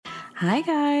Hi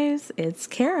guys, it's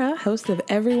Kara, host of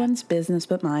Everyone's Business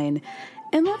But Mine.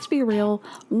 And let's be real,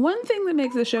 one thing that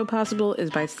makes the show possible is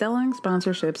by selling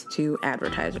sponsorships to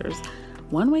advertisers.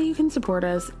 One way you can support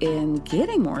us in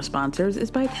getting more sponsors is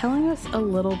by telling us a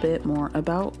little bit more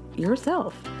about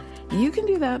yourself. You can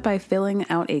do that by filling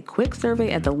out a quick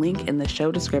survey at the link in the show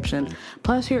description.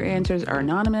 Plus, your answers are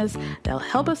anonymous. They'll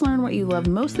help us learn what you love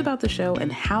most about the show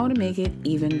and how to make it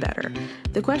even better.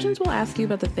 The questions will ask you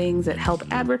about the things that help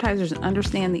advertisers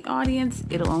understand the audience.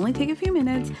 It'll only take a few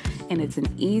minutes, and it's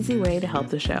an easy way to help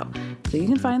the show. So you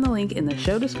can find the link in the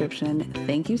show description.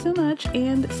 Thank you so much,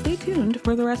 and stay tuned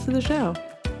for the rest of the show.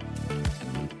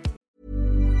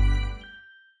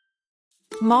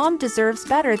 Mom deserves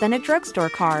better than a drugstore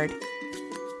card.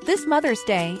 This Mother's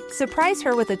Day, surprise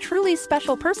her with a truly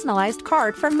special personalized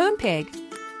card from Moonpig.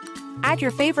 Add your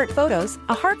favorite photos,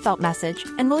 a heartfelt message,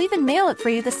 and we'll even mail it for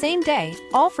you the same day,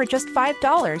 all for just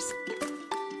 $5.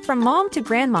 From mom to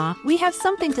grandma, we have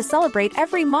something to celebrate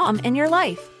every mom in your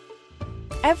life.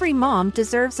 Every mom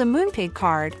deserves a Moonpig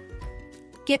card.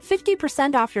 Get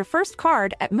 50% off your first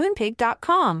card at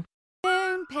Moonpig.com.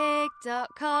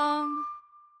 Moonpig.com.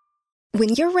 When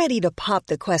you're ready to pop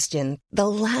the question, the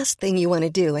last thing you want to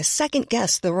do is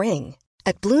second-guess the ring.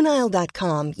 At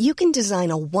BlueNile.com, you can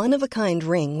design a one-of-a-kind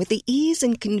ring with the ease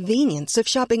and convenience of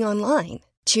shopping online.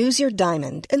 Choose your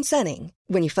diamond and setting.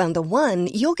 When you find the one,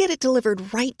 you'll get it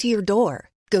delivered right to your door.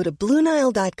 Go to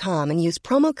BlueNile.com and use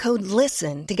promo code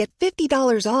LISTEN to get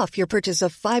 $50 off your purchase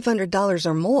of $500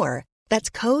 or more. That's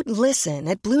code LISTEN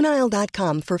at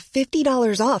BlueNile.com for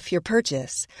 $50 off your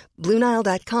purchase.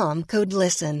 BlueNile.com, code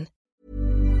LISTEN.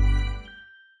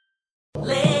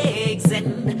 Legs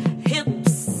and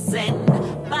hips and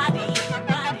body.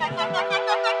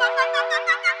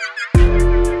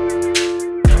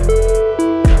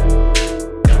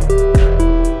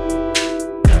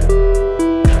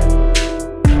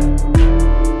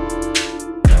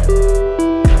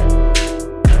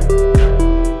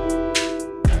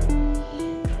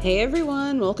 Hey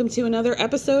everyone, welcome to another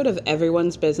episode of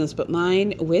Everyone's Business But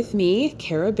Mine with me,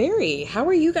 Kara Berry. How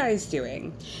are you guys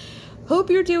doing?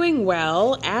 Hope you're doing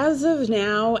well. As of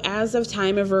now, as of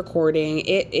time of recording,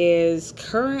 it is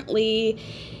currently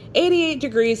 88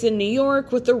 degrees in New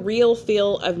York with a real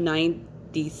feel of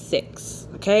 96.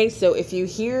 Okay, so if you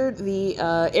hear the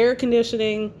air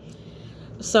conditioning,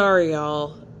 sorry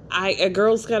y'all. A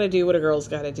girl's got to do what a girl's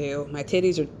got to do. My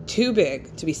titties are too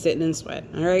big to be sitting in sweat.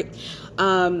 All right.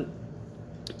 I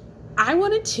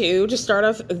wanted to just start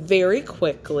off very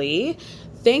quickly,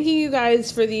 thanking you guys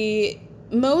for the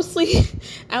mostly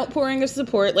outpouring of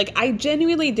support. Like, I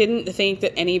genuinely didn't think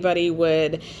that anybody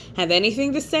would have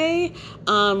anything to say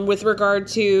with regard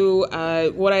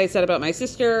to what I said about my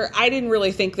sister. I didn't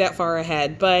really think that far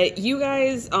ahead, but you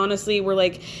guys honestly were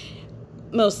like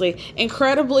mostly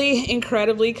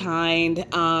incredibly kind,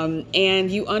 and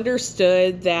you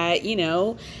understood that, you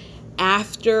know,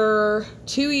 after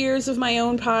 2 years of my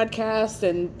own podcast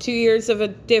and 2 years of a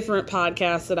different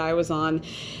podcast that I was on,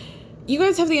 you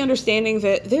guys have the understanding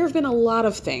that there have been a lot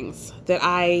of things that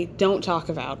I don't talk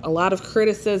about, a lot of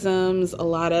criticisms, a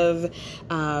lot of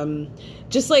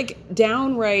just like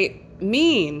downright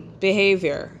mean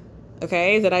behavior,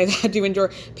 okay, that I've had to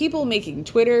endure. People making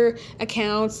Twitter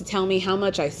accounts to tell me how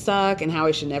much I suck and how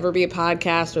I should never be a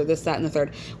podcast or this, that, and the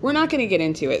third. We're not going to get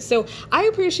into it. So I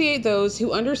appreciate those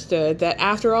who understood that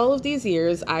after all of these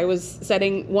years, I was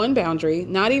setting one boundary,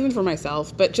 not even for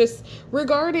myself, but just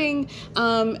regarding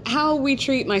how we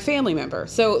treat my family member.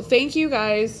 So thank you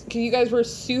guys. You guys were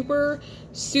super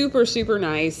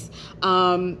nice.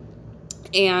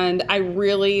 And I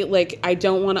really, I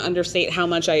don't want to understate how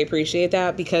much I appreciate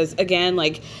that, because again,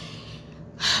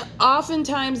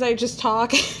 oftentimes I just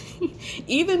talk,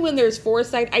 even when there's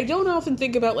foresight, I don't often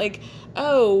think about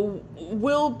oh,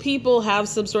 will people have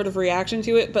some sort of reaction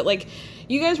to it? But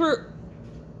you guys were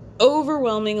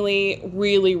overwhelmingly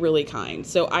really kind.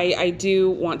 So I do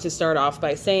want to start off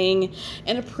by saying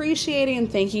and appreciating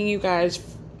and thanking you guys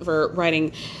for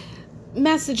writing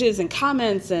messages and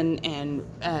comments and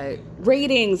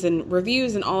ratings and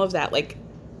reviews and all of that.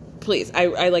 Please,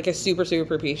 I super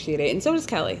appreciate it. And so does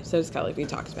Kelly. We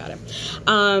talked about it.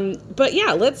 But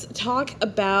yeah, let's talk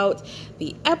about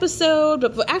the episode.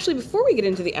 But actually, before we get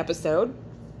into the episode,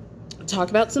 talk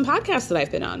about some podcasts that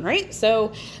I've been on, right?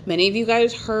 So many of you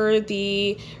guys heard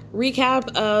the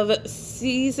recap of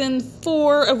season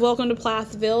 4 of Welcome to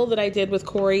Plathville that I did with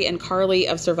Corey and Carly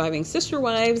of Surviving Sister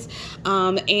Wives.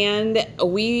 And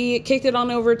we kicked it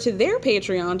on over to their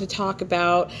Patreon to talk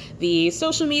about the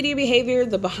social media behavior,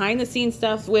 the behind the scenes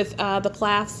stuff with the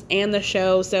Plaths and the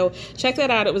show. So check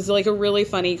that out. It was like a really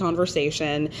funny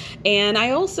conversation. And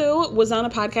I also was on a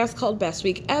podcast called Best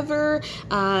Week Ever.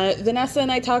 Vanessa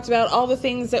and I talked about all the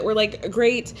things that were like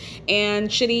great and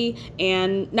shitty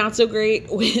and not so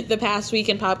great with the past week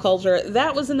in pop culture.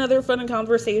 That was another fun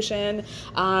conversation.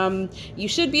 You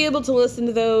should be able to listen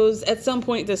to those at some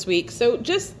point this week. So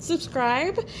just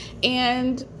subscribe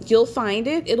and you'll find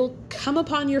it. It'll come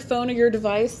upon your phone or your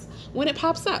device when it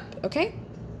pops up. Okay?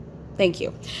 Thank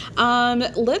you.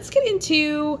 Let's get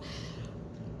into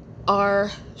our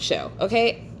show.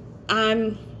 Okay?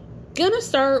 I'm gonna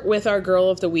start with our girl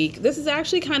of the week. This is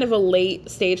actually kind of a late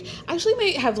stage. I actually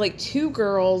might have like 2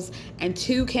 girls and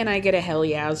 2 can I get a hell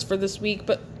yes for this week,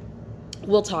 but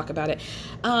we'll talk about it.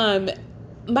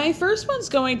 My first one's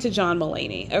going to John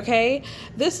Mulaney, okay?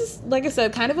 This is, like I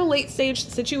said, kind of a late stage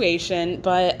situation,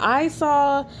 but I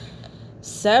saw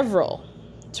several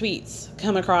tweets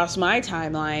come across my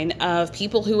timeline of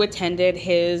people who attended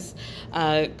his,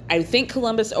 I think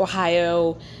Columbus,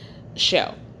 Ohio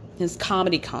show. His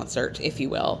comedy concert, if you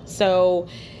will. So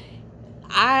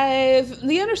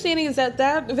the understanding is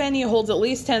that venue holds at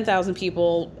least 10,000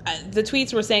 people. The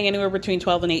tweets were saying anywhere between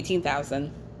 12 and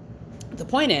 18,000. The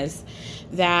point is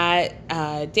that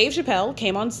Dave Chappelle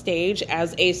came on stage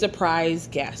as a surprise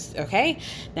guest, okay?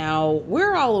 Now,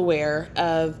 we're all aware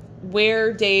of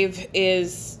where Dave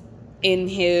is in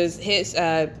his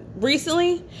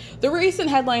recently, the recent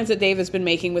headlines that Dave has been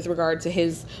making with regard to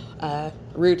his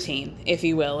routine, if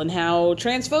you will, and how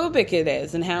transphobic it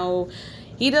is, and how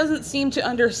he doesn't seem to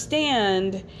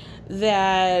understand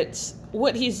that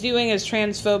what he's doing is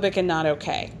transphobic and not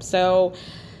okay. So,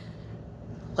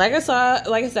 like I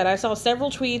said, I saw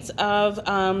several tweets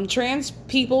of trans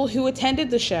people who attended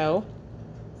the show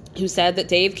who said that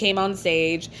Dave came on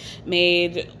stage,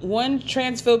 made one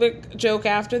transphobic joke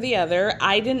after the other.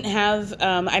 I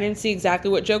didn't see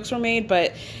exactly what jokes were made,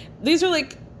 but these are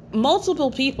like multiple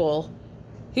people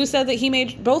who said that he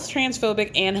made both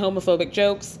transphobic and homophobic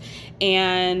jokes,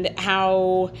 and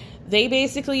how they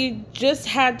basically just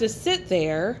had to sit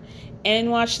there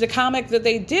and watch the comic that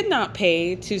they did not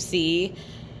pay to see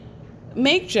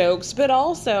make jokes, but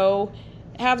also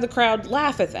have the crowd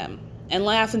laugh at them. And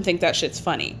laugh and think that shit's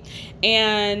funny.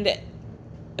 And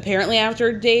apparently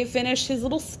after Dave finished his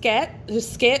little set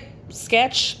is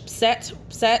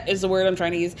the word I'm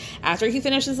trying to use. After he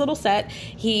finished his little set,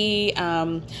 he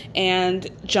and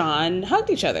John hugged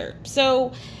each other.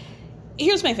 So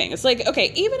here's my thing. It's like,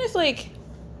 okay, even if like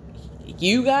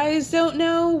you guys don't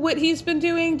know what he's been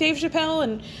doing, Dave Chappelle,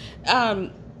 and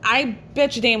I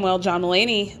bet you damn well John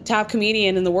Mulaney, top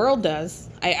comedian in the world, does.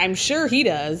 I'm sure he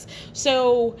does.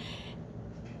 So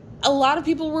a lot of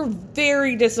people were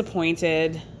very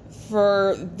disappointed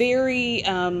for very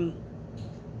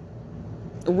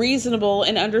reasonable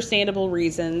and understandable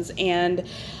reasons. And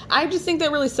I just think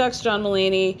that really sucks, John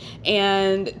Mulaney.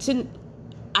 And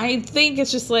I think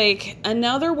it's just like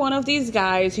another one of these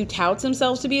guys who touts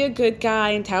himself to be a good guy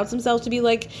and touts himself to be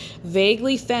like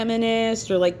vaguely feminist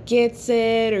or like gets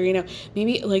it, or, you know,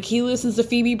 maybe like he listens to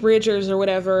Phoebe Bridgers or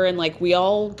whatever, and like we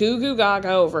all goo goo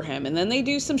gaga over him, and then they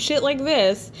do some shit like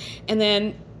this, and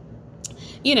then,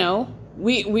 you know,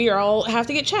 we all have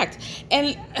to get checked.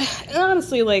 And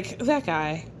honestly, like, that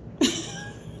guy,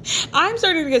 I'm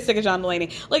starting to get sick of John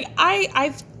Mulaney. Like,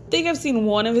 I think I've seen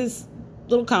one of his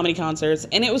little comedy concerts,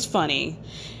 and it was funny.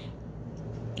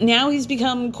 Now he's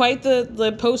become quite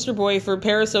the poster boy for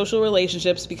parasocial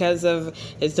relationships because of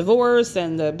his divorce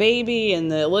and the baby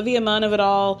and the Olivia Munn of it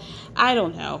all. I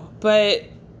don't know, but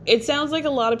it sounds like a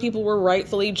lot of people were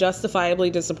rightfully, justifiably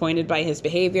disappointed by his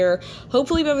behavior.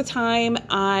 Hopefully by the time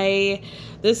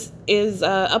this is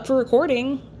up for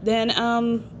recording,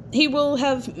 then he will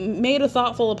have made a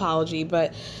thoughtful apology.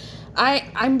 But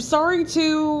I'm sorry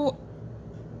to...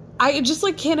 I just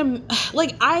I can't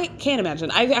imagine.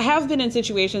 I have been in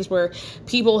situations where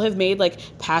people have made like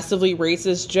passively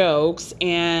racist jokes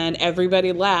and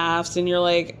everybody laughs, and you're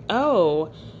like,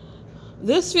 oh,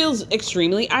 this feels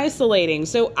extremely isolating.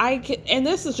 So and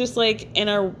this is just like in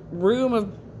a room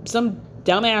of some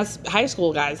dumbass high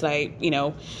school guys that I,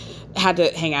 had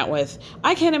to hang out with.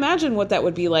 I can't imagine what that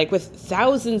would be like with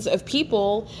thousands of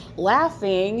people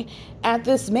laughing at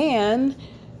this man.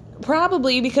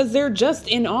 Probably because they're just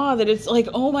in awe that it's like,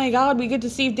 oh my God, we get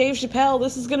to see Dave Chappelle.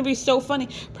 This is going to be so funny.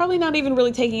 Probably not even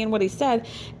really taking in what he said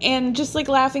and just like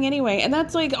laughing anyway. And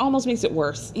that's like almost makes it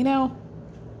worse,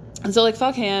 And so, like,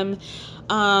 fuck him.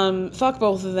 Fuck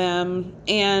both of them.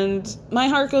 And my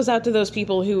heart goes out to those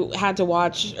people who had to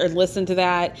watch or listen to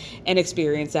that and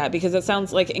experience that, because it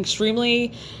sounds like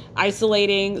extremely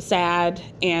isolating, sad,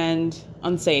 and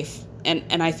unsafe.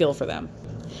 And I feel for them.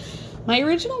 My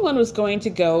original one was going to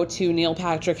go to Neil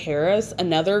Patrick Harris,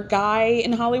 another guy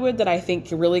in Hollywood that I think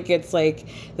really gets, like,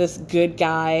 this good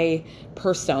guy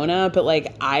persona, but,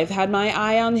 like, I've had my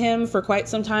eye on him for quite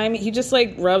some time. He just,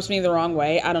 like, rubs me the wrong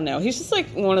way. I don't know. He's just, like,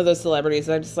 one of those celebrities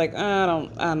that I'm just like, I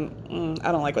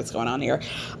don't like what's going on here.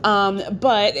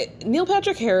 But Neil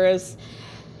Patrick Harris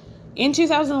in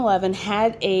 2011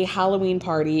 had a Halloween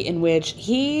party in which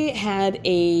he had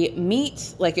a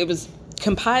meat, like, it was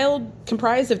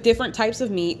comprised of different types of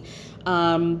meat,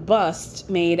 bust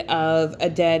made of a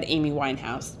dead Amy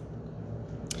Winehouse.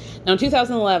 Now, in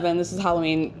 2011, this is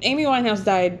Halloween, Amy Winehouse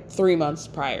died 3 months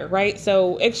prior, right?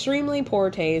 So extremely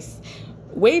poor taste,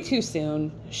 way too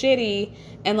soon, shitty,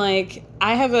 and, like,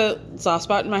 I have a soft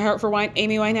spot in my heart for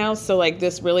Amy Winehouse, so, like,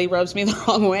 this really rubs me the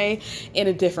wrong way in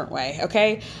a different way,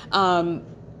 okay?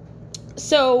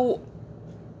 So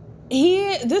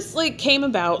this, like, came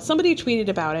about, somebody tweeted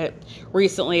about it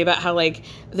recently, about how, like,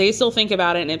 they still think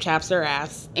about it and it chaps their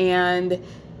ass. And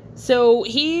so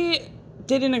he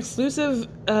did an exclusive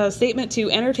statement to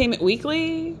Entertainment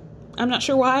Weekly. I'm not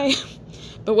sure why,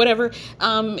 but whatever.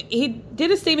 He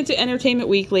did a statement to Entertainment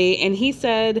Weekly, and he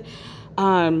said,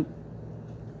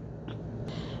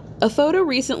 a photo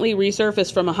recently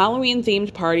resurfaced from a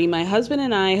Halloween-themed party my husband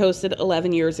and I hosted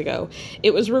 11 years ago.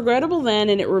 It was regrettable then,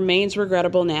 and it remains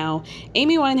regrettable now.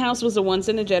 Amy Winehouse was a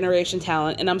once-in-a-generation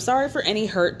talent, and I'm sorry for any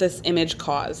hurt this image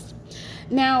caused.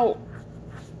 Now,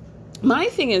 my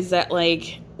thing is that,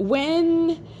 like,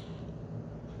 when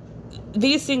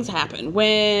these things happen,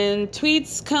 when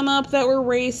tweets come up that were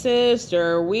racist,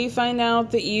 or we find out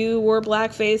that you wore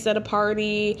blackface at a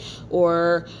party,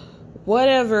 or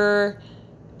whatever,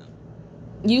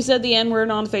 you said the N-word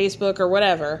on Facebook or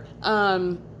whatever,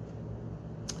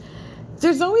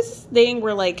 there's always this thing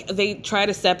where, like, they try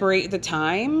to separate the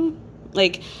time.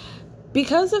 Like,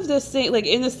 because of this thing, like,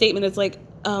 in the statement, it's like,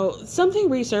 oh, something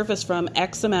resurfaced from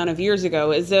X amount of years ago,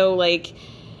 as though, like,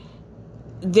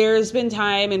 there's been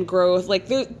time and growth. Like,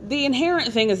 the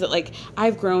inherent thing is that, like,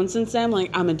 I've grown since then,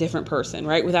 like, I'm a different person,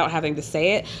 right, without having to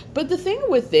say it. But the thing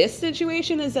with this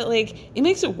situation is that, like, it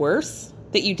makes it worse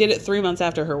that you did it 3 months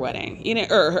after her wedding, you know,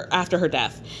 or after her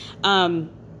death.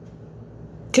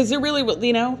 Because there really,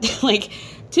 you know, like,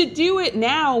 to do it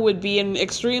now would be in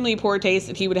extremely poor taste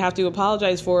that he would have to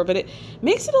apologize for, but it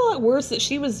makes it a lot worse that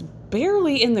she was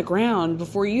barely in the ground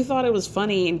before you thought it was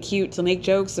funny and cute to make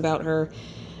jokes about her,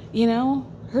 you know,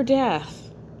 her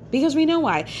death. Because we know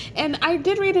why. And I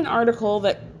did read an article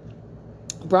that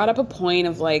brought up a point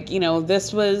of, like, you know,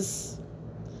 this was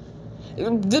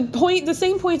the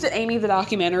same point that Amy the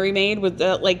documentary made, with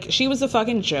the, like, she was a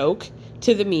fucking joke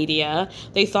to the media.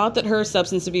 They thought that her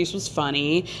substance abuse was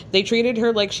funny. They treated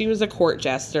her like she was a court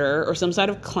jester or some sort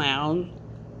of clown.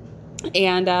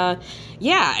 And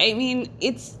yeah, I mean,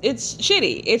 it's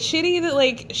shitty. It's shitty that,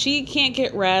 like, she can't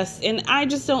get rest. And I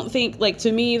just don't think, like,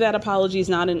 to me, that apology is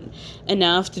not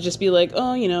enough to just be like,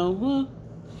 oh, you know, well,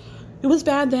 it was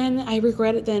bad then, I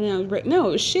regret it then. No,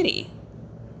 it was shitty.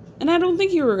 And I don't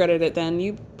think you regretted it then.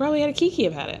 You probably had a kiki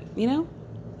about it, you know?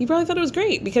 You probably thought it was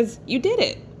great because you did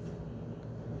it.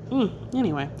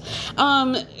 Anyway.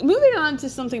 Moving on to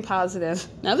something positive.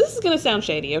 Now, this is going to sound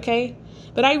shady, okay?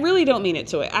 But I really don't mean it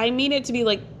to it. I mean it to be,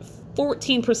 like,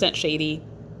 14% shady.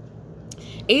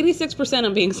 86%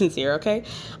 I'm being sincere, okay?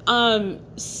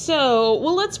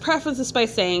 Well, let's preface this by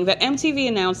saying that MTV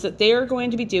announced that they are going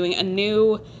to be doing a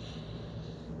new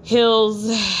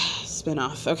Hills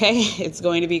spinoff, okay? It's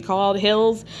going to be called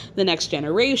Hills: The Next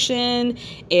Generation.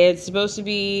 It's supposed to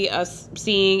be us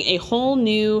seeing a whole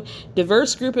new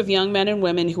diverse group of young men and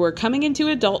women who are coming into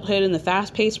adulthood in the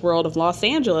fast-paced world of Los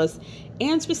Angeles,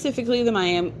 and specifically the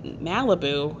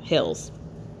Malibu Hills.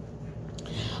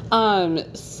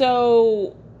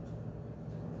 So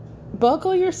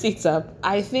buckle your seats up.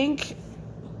 I think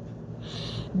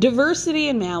diversity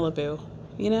in Malibu,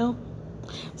 you know,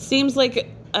 seems like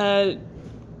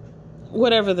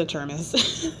whatever the term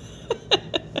is.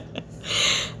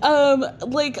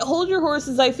 Like, hold your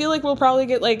horses. I feel like we'll probably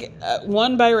get, like,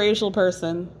 one biracial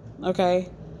person, okay?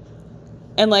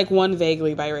 And, like, one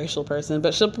vaguely biracial person.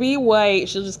 But she'll be white.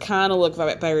 She'll just kind of look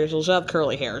biracial. She'll have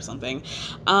curly hair or something.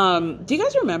 Do you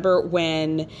guys remember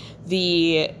when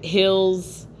the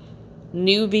Hills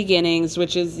New Beginnings,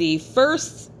 which is the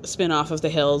first spinoff of the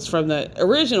Hills from the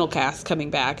original cast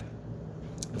coming back,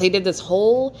 they did this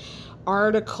whole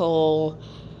article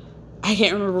I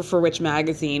can't remember for which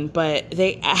magazine, but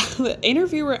the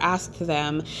interviewer asked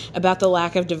them about the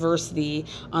lack of diversity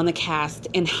on the cast,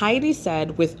 and Heidi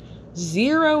said with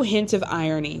zero hint of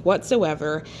irony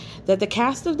whatsoever that the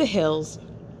cast of The Hills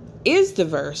is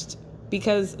diverse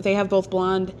because they have both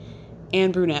blonde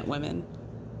and brunette women.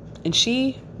 And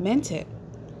she meant it.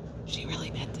 She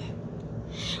really meant it.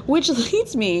 Which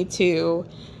leads me to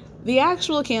the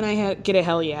actual Can I Get a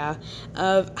Hell Yeah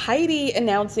of Heidi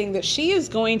announcing that she is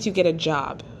going to get a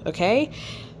job, okay?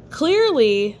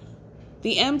 Clearly,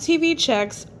 the MTV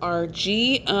checks are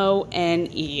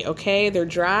GONE, okay? They're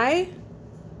dry.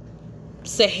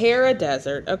 Sahara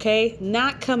Desert, okay?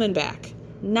 Not coming back.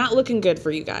 Not looking good for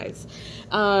you guys.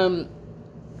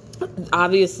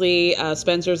 Obviously,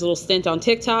 Spencer's little stint on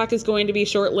TikTok is going to be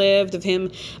short-lived, of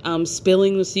him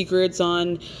spilling the secrets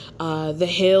on The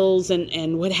Hills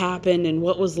and what happened and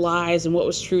what was lies and what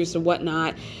was truth and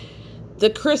whatnot.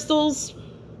 The crystals,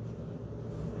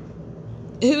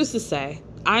 who's to say?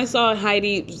 I saw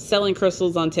Heidi selling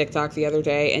crystals on TikTok the other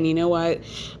day, and you know what?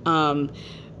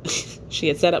 She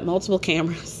had set up multiple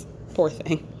cameras. Poor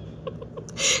thing.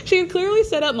 She had clearly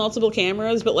set up multiple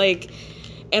cameras, but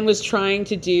and was trying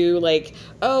to do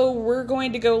we're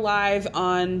going to go live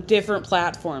on different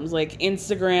platforms like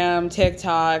Instagram,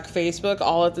 TikTok, Facebook,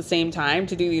 all at the same time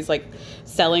to do these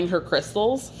selling her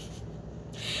crystals.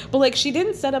 But she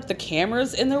didn't set up the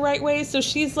cameras in the right way. So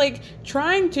she's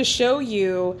trying to show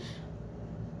you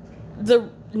the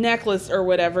necklace or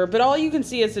whatever, but all you can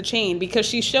see is the chain because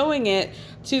she's showing it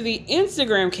to the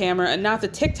Instagram camera and not the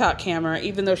TikTok camera,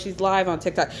 even though she's live on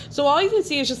TikTok. So all you can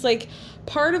see is just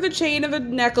part of a chain of a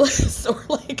necklace or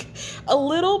a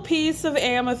little piece of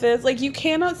amethyst. You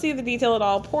cannot see the detail at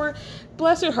all. Poor,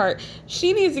 bless her heart.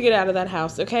 She needs to get out of that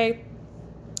house, okay?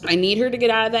 I need her to get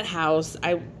out of that house.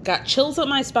 I got chills up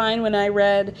my spine when I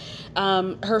read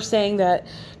her saying that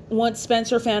once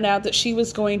Spencer found out that she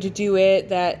was going to do it,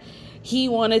 that he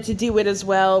wanted to do it as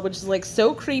well, which is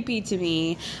so creepy to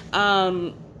me.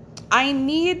 I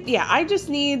just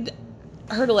need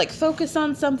her to focus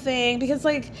on something because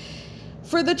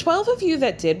for the 12 of you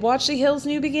that did watch The Hills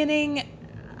New Beginning,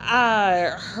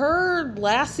 her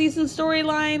last season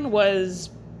storyline was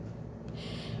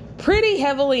pretty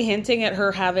heavily hinting at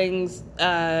her having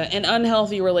an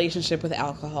unhealthy relationship with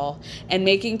alcohol and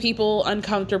making people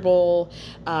uncomfortable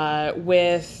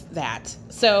with that.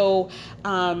 So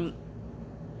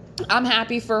I'm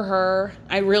happy for her.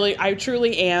 I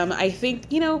truly am. I think,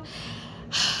 I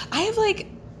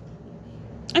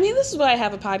have this is why I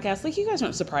have a podcast. You guys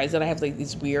aren't surprised that I have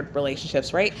these weird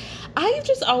relationships, right? I've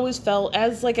just always felt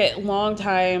as a long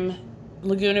time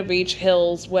Laguna Beach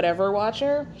Hills whatever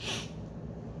watcher.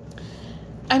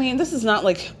 This is not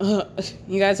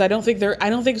you guys, I don't think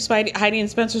Heidi and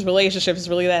Spencer's relationship is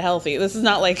really that healthy. This is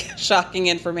not shocking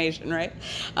information, right?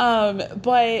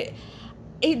 But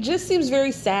it just seems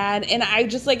very sad. And I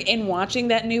just in watching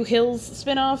that new Hills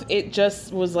spinoff, it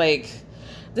just was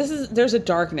there's a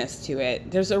darkness to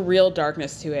it. There's a real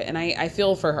darkness to it. And I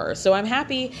feel for her. So I'm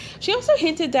happy. She also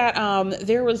hinted that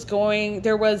there was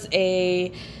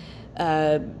a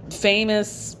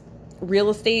famous real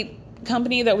estate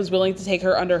company that was willing to take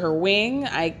her under her wing.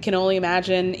 I can only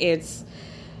imagine it's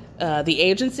the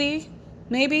agency,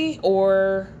 maybe,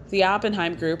 or the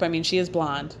Oppenheim Group. She is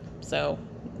blonde. So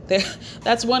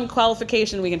that's one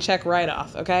qualification we can check right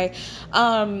off, okay?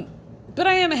 But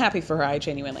I am happy for her. I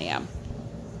genuinely am.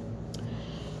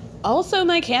 Also,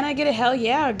 my Can I Get a Hell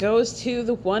Yeah goes to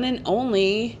the one and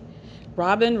only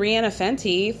Robin Rihanna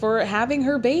Fenty for having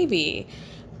her baby.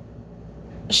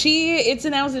 It's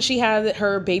announced that she had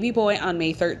her baby boy on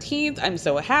May 13th. I'm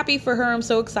so happy for her. I'm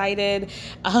so excited.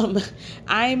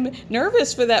 I'm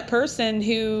nervous for that person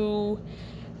who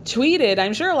tweeted.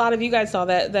 I'm sure a lot of you guys saw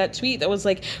that tweet that was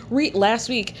last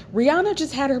week, Rihanna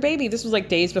just had her baby. This was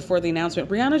days before the announcement.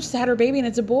 Rihanna just had her baby and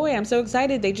it's a boy. I'm so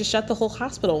excited. They just shut the whole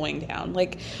hospital wing down.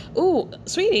 Ooh,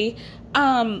 sweetie,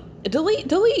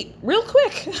 delete real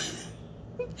quick.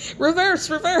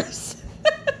 reverse.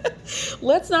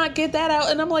 Let's not get that out.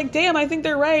 And I'm damn, I think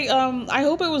they're right. I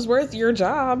hope it was worth your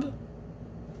job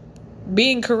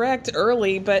being correct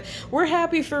early, but we're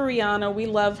happy for Rihanna. We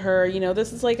love her.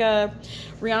 This is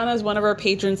Rihanna is one of our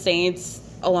patron saints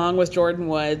along with Jordan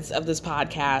Woods of this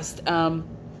podcast.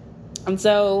 And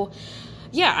so,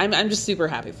 yeah, I'm just super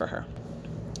happy for her.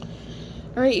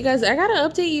 All right, you guys, I got to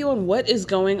update you on what is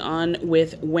going on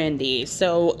with Wendy.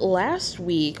 So last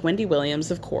week, Wendy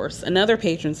Williams, of course, another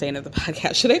patron saint of the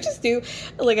podcast. Should I just do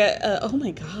oh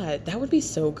my God, that would be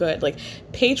so good.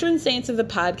 Patron saints of the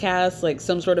podcast,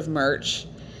 some sort of merch.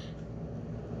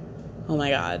 Oh my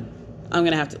God. I'm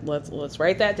going to have to, let's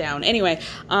write that down. Anyway,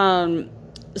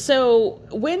 So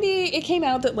Wendy, it came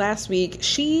out that last week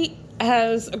she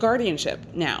has a guardianship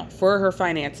now for her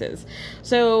finances.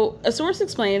 So a source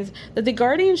explains that the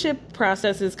guardianship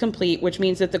process is complete, which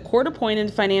means that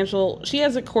she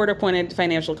has a court-appointed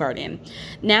financial guardian.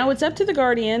 Now it's up to the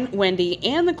guardian, Wendy,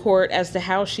 and the court as to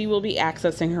how she will be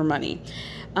accessing her money.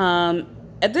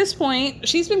 At this point,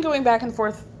 she's been going back and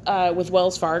forth with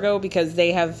Wells Fargo because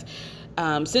they have,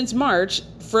 since March,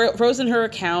 frozen her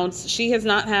accounts. She has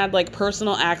not had like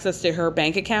personal access to her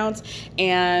bank accounts,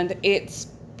 and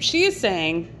she is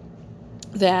saying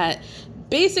that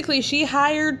basically she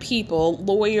hired people,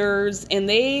 lawyers, and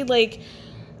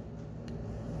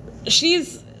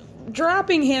she's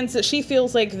dropping hints that she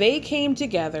feels like they came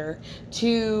together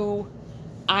to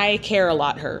I care a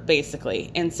lot her, basically,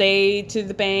 and say to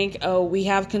the bank, oh, we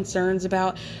have concerns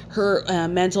about her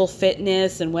mental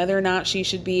fitness and whether or not she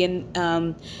should be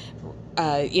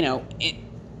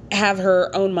have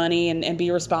her own money and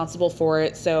be responsible for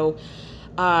it. So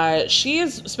she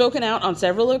has spoken out on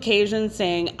several occasions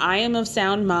saying, I am of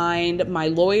sound mind. My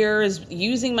lawyer is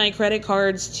using my credit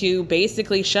cards to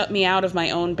basically shut me out of my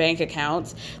own bank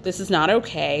accounts. This is not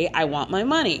okay. I want my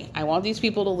money. I want these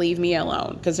people to leave me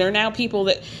alone, because there are now people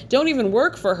that don't even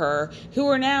work for her who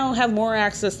are now have more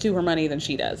access to her money than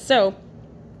she does. So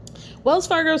Wells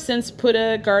Fargo since put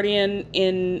a guardian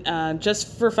in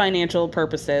just for financial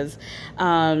purposes.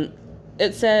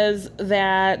 It says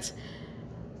that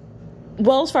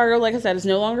Wells Fargo, like I said, is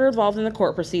no longer involved in the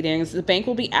court proceedings. The bank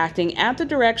will be acting at the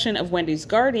direction of Wendy's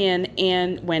guardian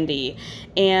and Wendy,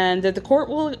 and that the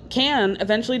court can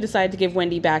eventually decide to give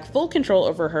Wendy back full control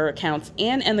over her accounts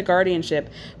and end the guardianship,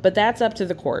 but that's up to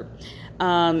the court.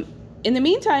 In the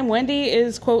meantime, Wendy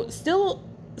is, quote, still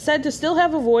said to still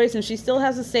have a voice, and she still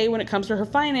has a say when it comes to her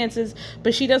finances,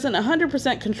 but she doesn't have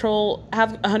 100%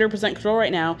 control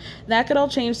right now. That could all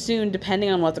change soon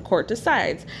depending on what the court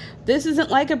decides. This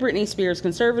isn't like a Britney Spears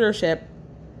conservatorship.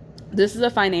 This is a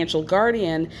financial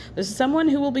guardian. This is someone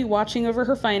who will be watching over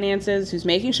her finances, who's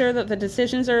making sure that the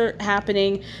decisions are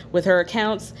happening with her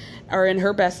accounts are in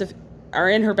her best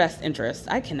interest.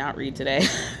 I cannot read today.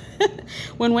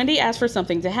 When Wendy asks for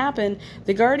something to happen,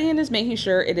 the guardian is making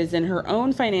sure it is in her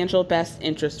own financial best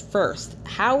interest first.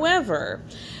 However,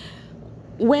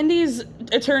 Wendy's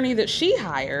attorney that she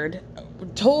hired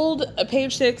told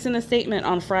Page Six in a statement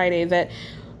on Friday that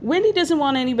Wendy doesn't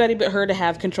want anybody but her to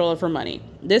have control of her money.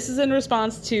 This is in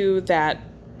response to that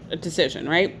decision,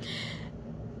 right?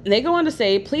 They go on to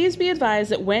say, please be advised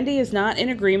that Wendy is not in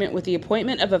agreement with the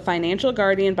appointment of a financial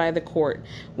guardian by the court.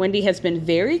 Wendy has been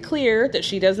very clear that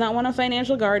she does not want a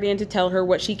financial guardian to tell her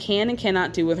what she can and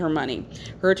cannot do with her money.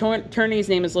 Her attorney's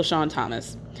name is LaShawn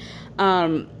Thomas.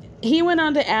 He went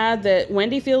on to add that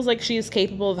Wendy feels like she is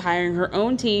capable of hiring her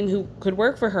own team who could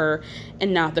work for her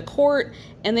and not the court.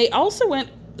 And they also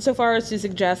went so far as to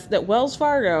suggest that Wells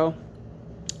Fargo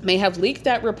may have leaked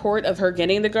that report of her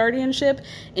getting the guardianship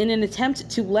in an attempt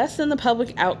to lessen the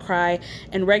public outcry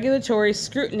and regulatory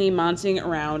scrutiny mounting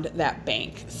around that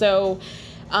bank. So,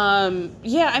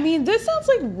 this sounds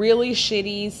like really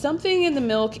shitty. Something in the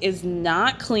milk is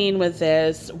not clean with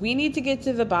this. We need to get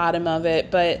to the bottom of it.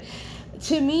 But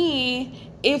to me,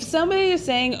 if somebody is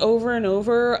saying over and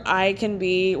over, I can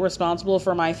be responsible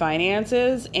for my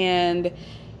finances, and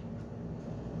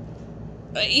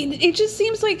it just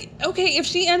seems like, okay, if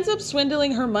she ends up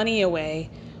swindling her money away,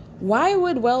 why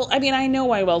would I know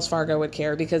why Wells Fargo would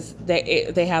care, because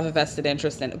they have a vested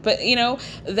interest in it. But,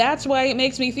 that's why it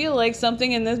makes me feel like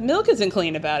something in the milk isn't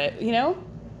clean about it,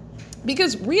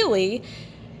 Because really,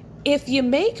 if you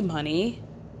make money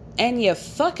and you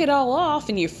fuck it all off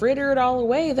and you fritter it all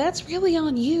away, that's really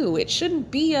on you. It shouldn't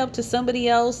be up to somebody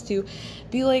else to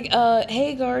be like,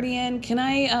 hey, guardian, can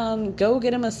I go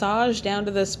get a massage down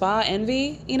to the Spa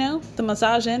Envy? The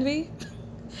Massage Envy?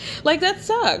 Like, that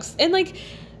sucks. And,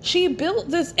 she built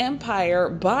this empire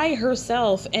by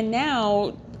herself, and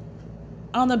now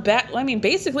on the back,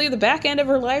 basically the back end of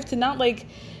her life to not,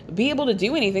 be able to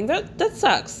do anything. That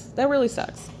sucks. That really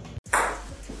sucks.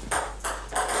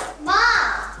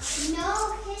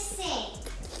 No kissing.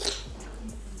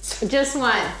 Just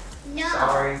one. No.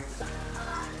 Sorry.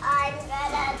 I'm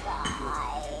gonna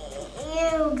die.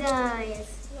 You guys.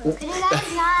 Can you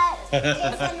guys not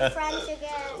kiss in French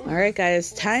again? All right,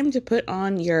 guys, time to put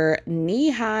on your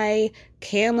knee-high,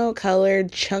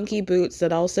 camo-colored, chunky boots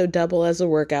that also double as a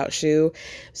workout shoe.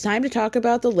 It's time to talk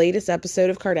about the latest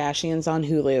episode of Kardashians on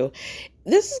Hulu.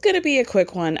 This is going to be a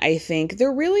quick one, I think. I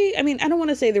don't want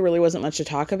to say there really wasn't much to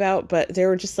talk about, but there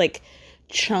were just,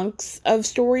 chunks of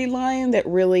storyline that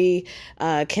really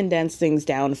condensed things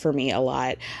down for me a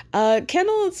lot.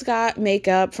 Kendall and Scott make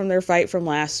up from their fight from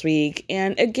last week,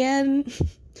 and again,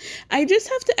 I just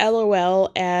have to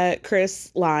LOL at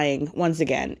Chris lying once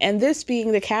again, and this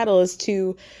being the catalyst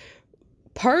to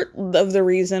part of the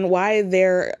reason why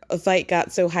their fight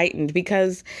got so heightened,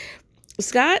 because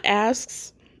Scott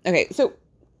asks, okay, so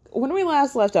when we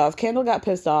last left off, Kendall got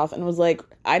pissed off and was like,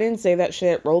 I didn't say that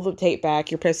shit, roll the tape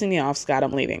back, you're pissing me off, Scott,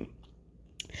 I'm leaving.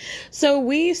 So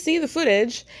we see the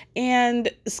footage, and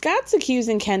Scott's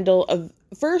accusing Kendall of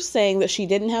first saying that she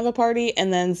didn't have a party,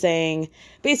 and then saying,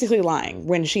 basically lying,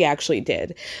 when she actually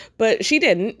did. But she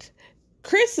didn't.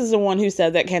 Chris is the one who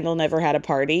said that Kendall never had a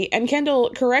party, and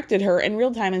Kendall corrected her in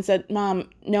real time and said, Mom,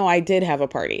 no, I did have a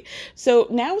party. So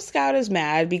now Scott is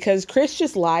mad because Chris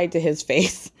just lied to his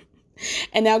face.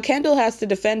 And now Kendall has to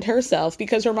defend herself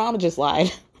because her mom just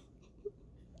lied.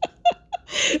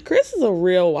 Chris is a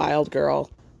real wild girl.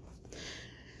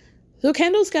 So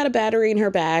Kendall's got a battery in her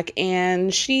back,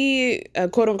 and she,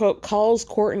 quote unquote, calls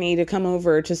Courtney to come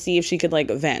over to see if she could, like,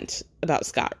 vent about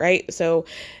Scott, right? So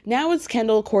now it's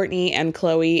Kendall, Courtney, and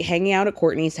Chloe hanging out at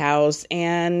Courtney's house,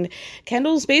 and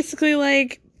Kendall's basically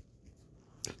like,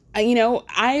 you know,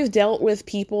 I've dealt with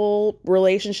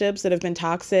relationships that have been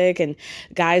toxic and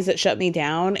guys that shut me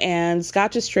down, and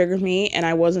Scott just triggered me and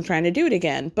I wasn't trying to do it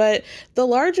again. But the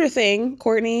larger thing,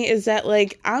 Courtney, is that,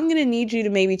 like, I'm going to need you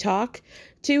to maybe talk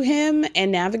to him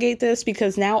and navigate this,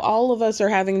 because now all of us are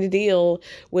having to deal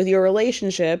with your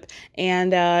relationship,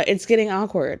 and it's getting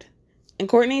awkward. And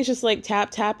Courtney's just like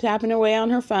tapping away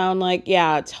on her phone, like,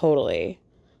 yeah, totally.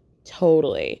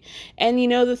 And you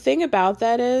know, the thing about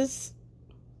that is,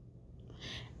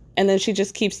 and then she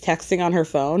just keeps texting on her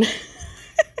phone.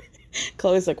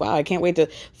 Chloe's like, wow, I can't wait to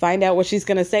find out what she's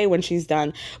going to say when she's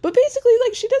done. But basically,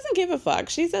 like, she doesn't give a fuck.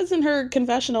 She says in her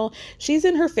confessional, she's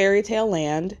in her fairy tale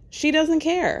land. She doesn't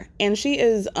care. And she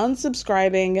is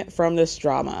unsubscribing from this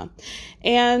drama.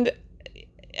 And,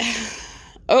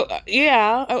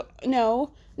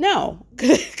 no.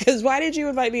 Because why did you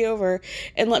invite me over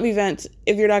and let me vent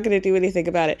if you're not going to do anything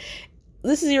about it?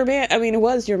 This is your man. I mean, it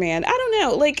was your man. I don't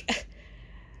know. Like,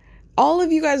 all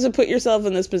of you guys have put yourself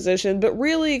in this position, but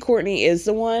really Courtney is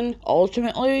the one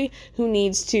ultimately who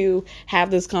needs to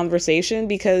have this conversation,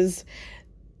 because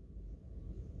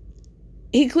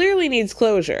he clearly needs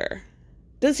closure.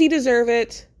 Does he deserve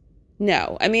it?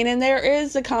 No. I mean, and there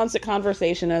is a constant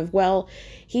conversation of, well,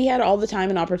 he had all the time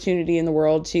and opportunity in the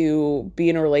world to be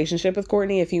in a relationship with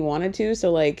Courtney if he wanted to.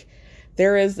 So, like,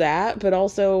 there is that, but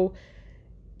also,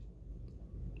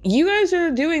 you guys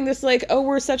are doing this like, oh,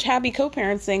 we're such happy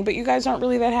co-parents thing, but you guys aren't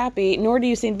really that happy, nor do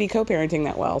you seem to be co-parenting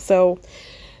that well. So,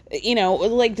 you know,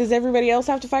 like, does everybody else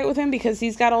have to fight with him because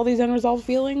he's got all these unresolved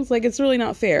feelings? Like, it's really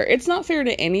not fair. It's not fair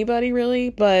to anybody, really,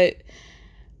 but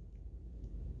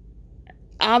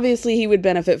obviously he would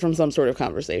benefit from some sort of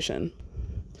conversation.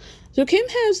 So Kim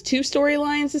has two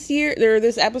storylines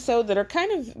this episode that are kind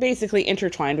of basically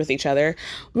intertwined with each other.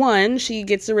 One, she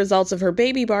gets the results of her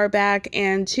baby bar back,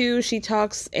 and two, she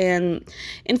talks and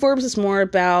informs us more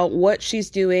about what she's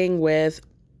doing with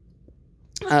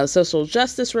social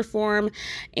justice reform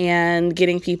and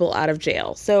getting people out of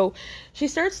jail. So she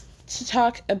starts to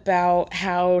talk about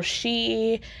how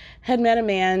she had met a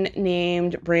man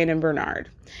named Brandon Bernard,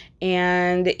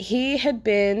 and he had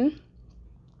been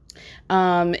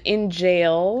in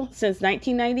jail since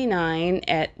 1999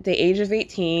 at the age of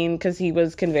 18 because he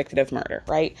was convicted of murder,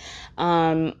 right?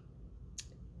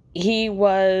 He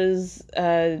was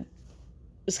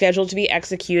scheduled to be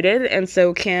executed, and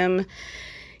so Kim,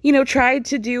 you know, tried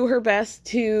to do her best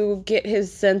to get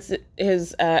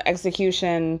his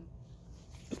execution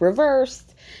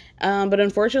reversed, but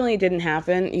unfortunately it didn't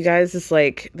happen. You guys, it's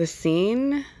like, the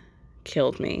scene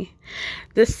killed me.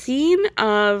 The scene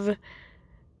of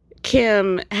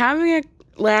Kim having a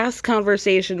last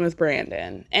conversation with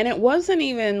Brandon, and it wasn't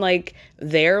even like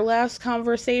their last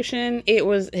conversation, it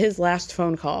was his last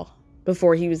phone call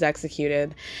before he was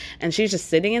executed, and she's just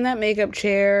sitting in that makeup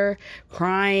chair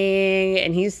crying,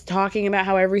 and he's talking about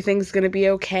how everything's gonna be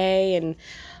okay and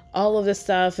all of this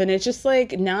stuff, and it's just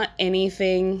like not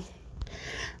anything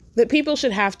that people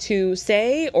should have to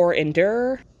say or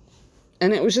endure.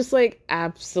 And it was just, like,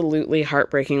 absolutely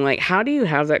heartbreaking. Like, how do you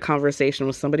have that conversation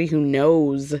with somebody who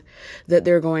knows that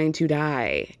they're going to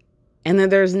die? And that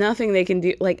there's nothing they can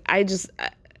do. Like,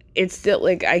 it's still,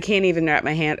 like, I can't even wrap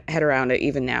my head around it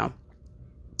even now.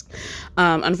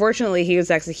 Unfortunately, he was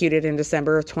executed in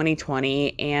December of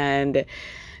 2020. And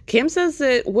Kim says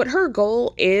that what her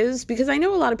goal is, because I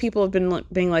know a lot of people have been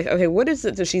being like, okay, what is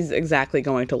it that she's exactly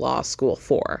going to law school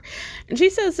for? And she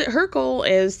says that her goal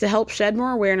is to help shed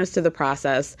more awareness to the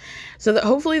process so that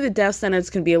hopefully the death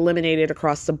sentence can be eliminated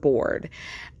across the board.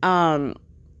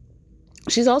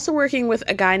 She's also working with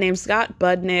a guy named Scott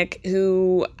Budnick,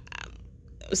 who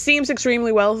seems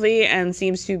extremely wealthy and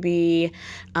seems to be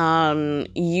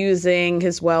using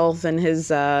his wealth and his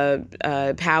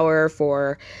power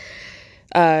for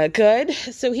good.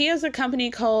 So he has a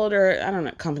company called, or I don't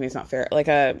know, company's not fair, like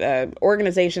a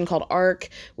organization called ARC,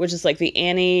 which is like the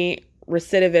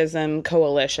Anti-Recidivism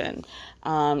Coalition.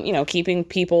 Keeping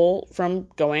people from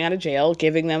going out of jail,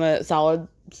 giving them a solid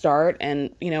start,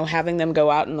 and, having them go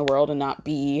out in the world and not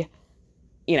be,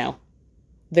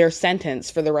 their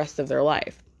sentence for the rest of their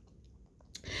life.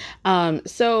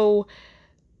 So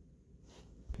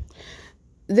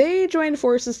they joined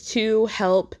forces to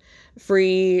help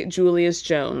free Julius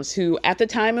Jones, who at the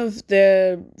time of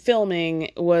the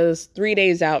filming was 3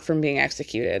 days out from being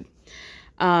executed.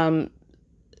 Kim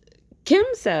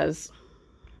says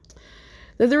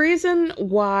that the reason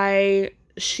why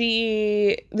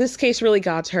this case really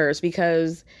got to her is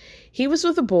because he was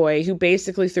with a boy who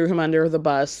basically threw him under the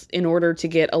bus in order to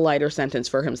get a lighter sentence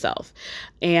for himself.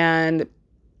 And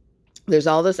there's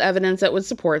all this evidence that would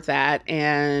support that.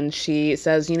 And she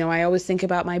says, I always think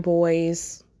about my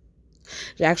boys.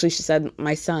 Actually, she said,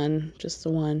 my son, just the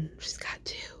one. She's got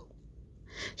two.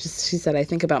 She said, I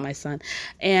think about my son.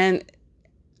 And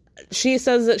she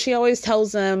says that she always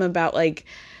tells them about, like,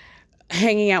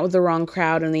 hanging out with the wrong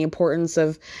crowd and the importance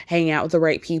of hanging out with the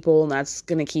right people, and that's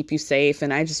going to keep you safe.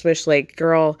 And I just wish, like,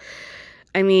 girl,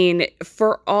 I mean,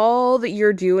 for all that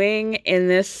you're doing in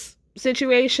this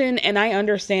situation, and I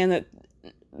understand that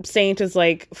Saint is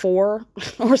like 4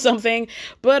 or something,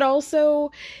 but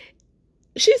also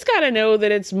she's got to know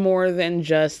that it's more than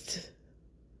just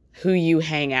who you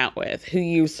hang out with, who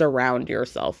you surround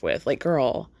yourself with. Like,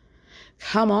 girl,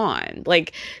 come on.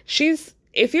 Like,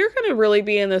 if you're going to really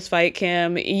be in this fight,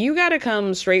 Kim, you got to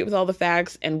come straight with all the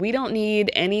facts, and we don't need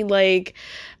any, like,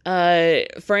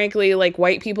 frankly, like,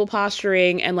 white people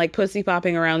posturing and, like, pussy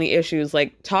popping around the issues.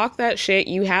 Like, talk that shit.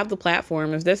 You have the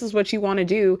platform. If this is what you want to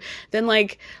do, then,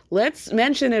 like, let's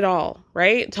mention it all,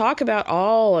 right? Talk about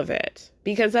all of it,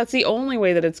 because that's the only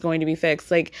way that it's going to be fixed.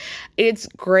 Like, it's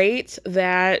great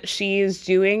that she's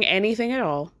doing anything at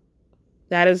all.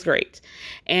 That is great.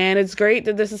 And it's great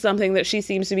that this is something that she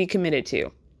seems to be committed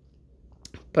to.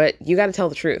 But you got to tell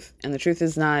the truth. And the truth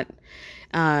is not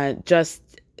just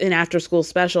an after-school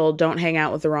special, don't hang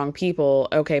out with the wrong people.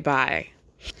 Okay, bye.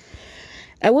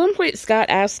 At one point, Scott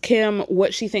asked Kim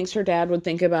what she thinks her dad would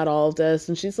think about all of this.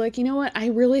 And she's like, you know what? I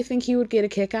really think he would get a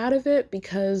kick out of it,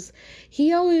 because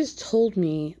he always told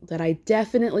me that I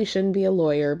definitely shouldn't be a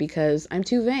lawyer because I'm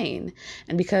too vain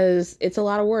and because it's a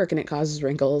lot of work and it causes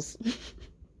wrinkles.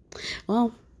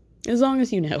 Well, as long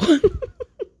as you know.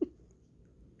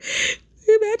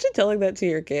 Imagine telling that to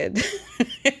your kid.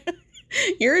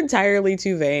 You're entirely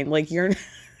too vain. Like, you're...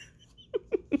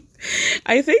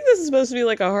 I think this is supposed to be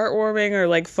like a heartwarming or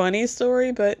like funny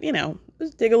story, but,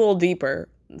 just dig a little deeper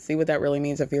and see what that really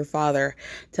means if your father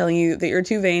telling you that you're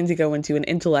too vain to go into an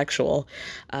intellectual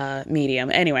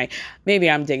medium. Anyway, maybe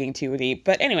I'm digging too deep,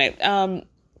 but anyway,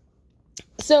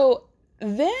 so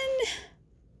then,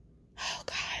 oh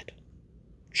God,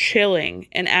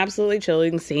 an absolutely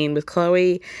chilling scene with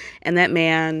Chloe and that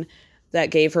man that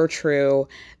gave her True.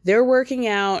 They're working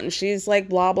out, and she's like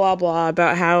blah blah blah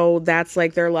about how that's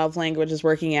like their love language is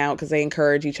working out because they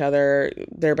encourage each other,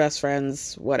 they're best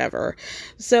friends, whatever.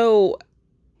 So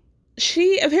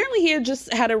he had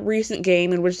just had a recent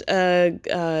game in which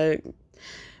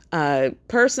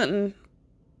person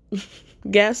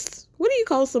guest, what do you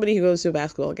call somebody who goes to a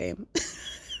basketball game?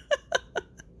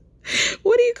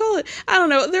 What do you call it? I don't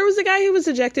know. There was a guy who was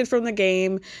ejected from the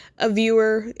game, a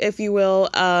viewer, if you will,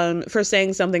 for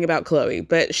saying something about Chloe.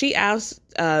 But she asked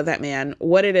that man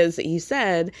what it is that he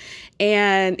said.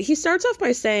 And he starts off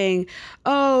by saying,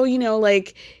 oh,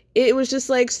 like, it was just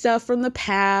like stuff from the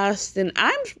past. And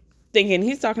I'm thinking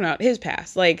he's talking about his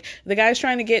past. Like, the guy's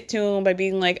trying to get to him by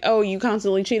being like, oh, you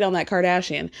constantly cheat on that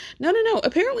Kardashian. No.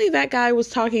 Apparently that guy was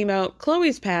talking about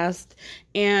Chloe's past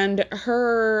and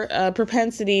her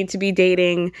propensity to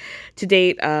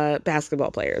date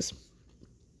basketball players.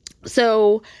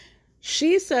 So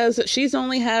she says that she's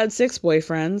only had 6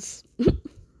 boyfriends.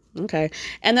 Okay.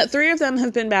 And that 3 of them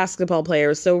have been basketball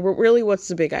players. So really, what's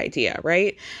the big idea,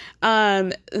 right?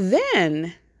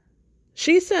 Then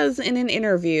she says in an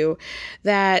interview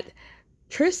that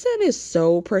Tristan is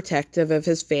so protective of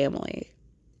his family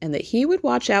and that he would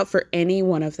watch out for any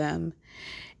one of them.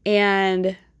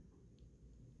 And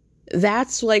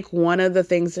that's like one of the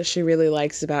things that she really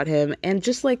likes about him. And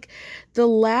just like the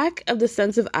lack of the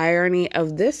sense of irony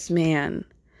of this man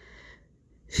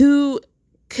who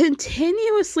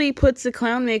continuously puts the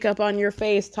clown makeup on your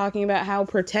face, talking about how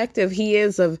protective he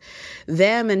is of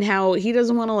them and how he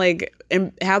doesn't want to like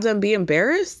have them be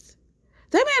embarrassed.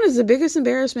 That man is the biggest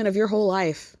embarrassment of your whole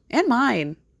life and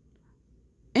mine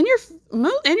and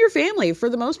your family for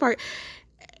the most part.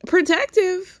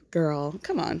 Protective, girl,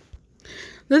 come on.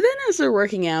 But then as they're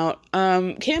working out,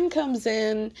 Kim comes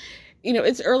in. You know,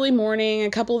 it's early morning. A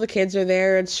couple of the kids are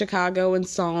there. It's Chicago and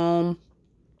Psalm.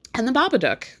 And the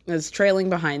Babadook is trailing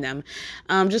behind them.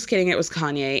 Just kidding. It was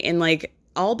Kanye in like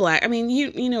all black. I mean,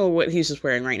 you know what he's just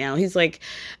wearing right now. He's like,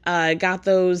 got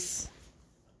those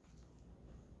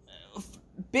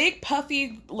big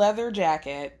puffy leather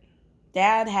jacket,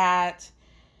 dad hat,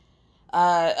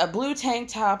 a blue tank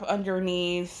top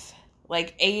underneath,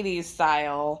 like 80s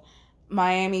style,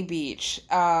 Miami Beach,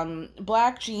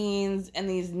 black jeans, and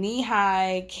these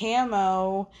knee-high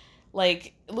camo,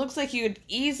 like, it looks like you would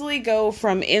easily go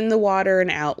from in the water and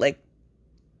out, like,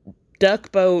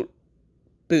 duck boat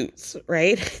boots,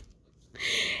 right?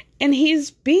 And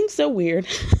he's being so weird.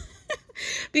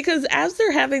 Because as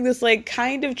they're having this, like,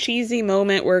 kind of cheesy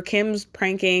moment where Kim's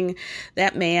pranking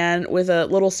that man with a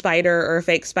little spider or a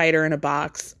fake spider in a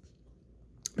box,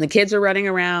 the kids are running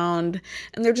around,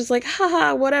 and they're just like,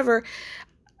 haha, whatever.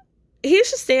 He's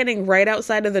just standing right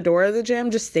outside of the door of the gym,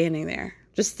 just standing there,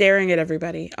 just staring at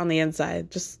everybody on the inside,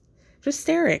 just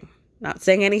staring, not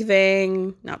saying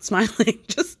anything, not smiling,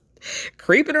 just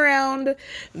creeping around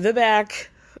the back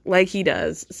like he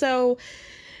does. So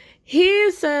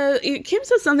Kim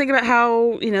says something about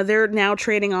how, you know, they're now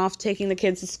trading off taking the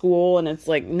kids to school, and it's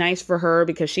like nice for her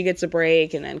because she gets a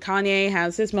break, and then Kanye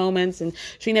has his moments, and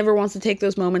she never wants to take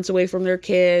those moments away from their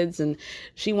kids, and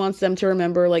she wants them to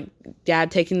remember like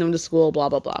dad taking them to school, blah,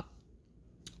 blah, blah.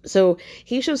 So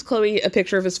he shows Chloe a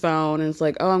picture of his phone, and it's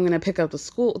like, oh, I'm going to pick up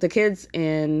the kids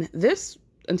in this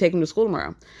and take them to school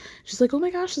tomorrow. She's like, oh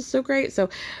my gosh, this is so great. So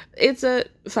it's a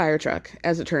fire truck,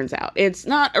 as it turns out. It's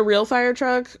not a real fire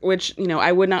truck, which, you know,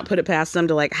 I would not put it past them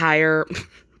to like hire,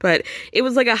 but it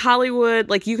was like a Hollywood,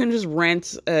 like you can just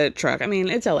rent a truck. I mean,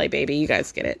 it's LA, baby. You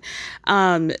guys get it.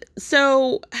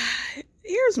 So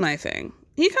here's my thing.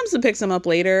 He comes and picks them up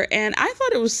later, and I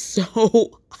thought it was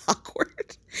so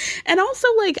awkward. And also,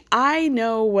 like, I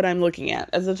know what I'm looking at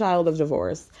as a child of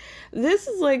divorce. This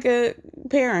is like a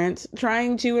parent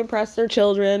trying to impress their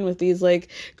children with these like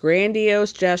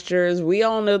grandiose gestures. We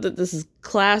all know that this is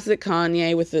classic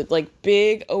Kanye with the like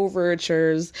big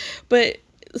overtures, but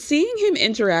seeing him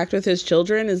interact with his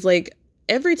children is like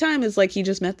every time is like he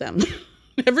just met them.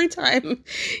 Every time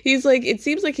he's like, it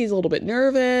seems like he's a little bit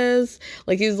nervous,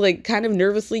 like he's like kind of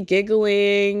nervously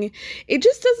giggling. It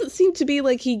just doesn't seem to be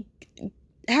like he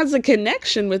has a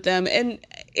connection with them, and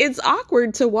it's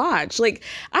awkward to watch. Like,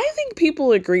 I think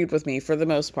people agreed with me for the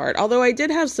most part, although I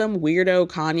did have some weirdo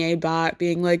Kanye bot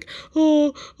being like,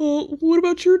 oh, what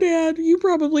about your dad? You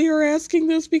probably are asking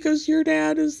this because your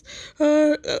dad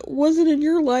wasn't in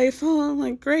your life, huh? I'm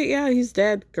like, great, yeah, he's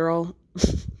dead, girl.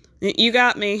 You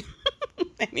got me.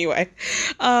 Anyway,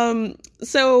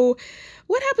 so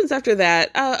what happens after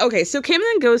that? Okay, so Kim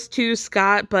then goes to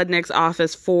Scott Budnick's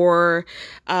office for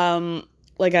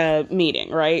like a meeting,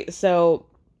 right? So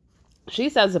she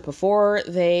says that before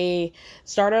they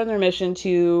start on their mission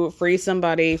to free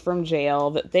somebody from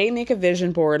jail, that they make a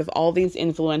vision board of all these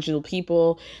influential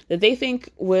people that they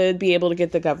think would be able to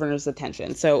get the governor's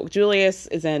attention. So Julius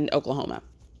is in Oklahoma.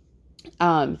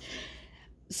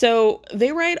 So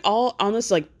they write all on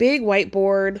this like big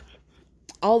whiteboard,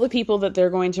 all the people that they're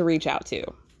going to reach out to,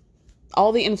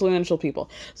 all the influential people.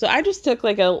 So I just took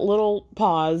like a little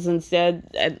pause instead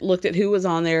and looked at who was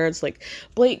on there. It's like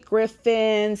Blake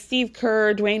Griffin, Steve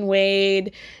Kerr, Dwayne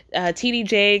Wade, T.D.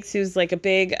 Jakes, who's like a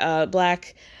big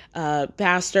black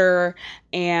pastor,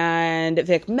 and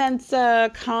Vic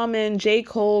Mensa, Common, J.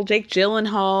 Cole, Jake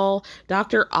Gyllenhaal,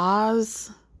 Dr.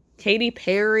 Oz, Katy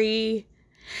Perry.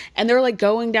 And they're like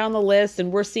going down the list, and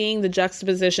we're seeing the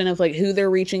juxtaposition of like who they're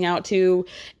reaching out to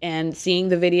and seeing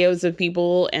the videos of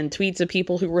people and tweets of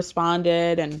people who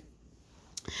responded. And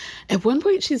at one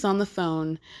point she's on the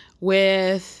phone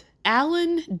with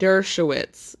Alan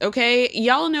Dershowitz. Okay.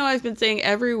 Y'all know I've been saying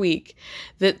every week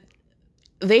that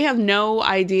they have no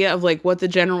idea of like what the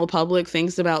general public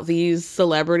thinks about these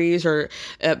celebrities or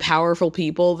powerful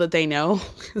people that they know.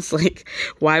 It's like,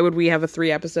 why would we have a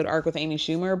 3-episode arc with Amy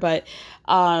Schumer? But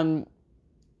Alan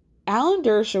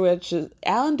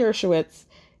Dershowitz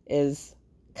is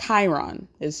Chiron.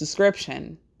 His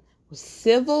description was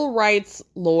civil rights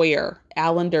lawyer,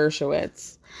 Alan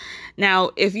Dershowitz. Now,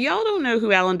 if y'all don't know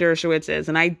who Alan Dershowitz is,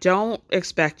 and I don't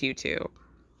expect you to,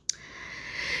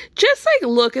 just like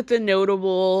look at the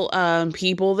notable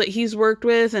people that he's worked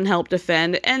with and helped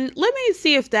defend, and let me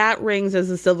see if that rings as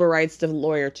a civil rights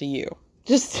lawyer to you.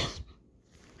 Just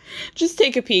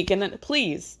take a peek, and then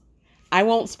please, I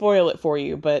won't spoil it for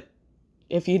you, but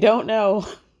if you don't know,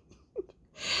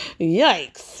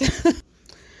 yikes.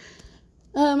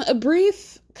 A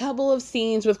brief couple of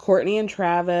scenes with Courtney and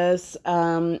Travis.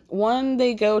 One,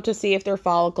 they go to see if their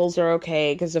follicles are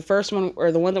okay, because the first one,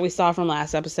 or the one that we saw from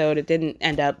last episode, it didn't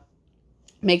end up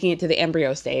making it to the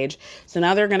embryo stage. So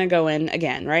now they're going to go in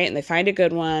again, right? And they find a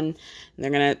good one, and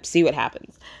they're going to see what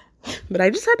happens. But I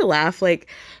just had to laugh, like,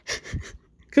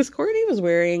 because Courtney was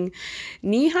wearing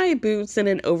knee-high boots and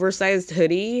an oversized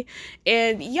hoodie.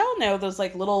 And y'all know those,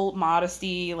 like, little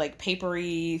modesty, like,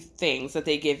 papery things that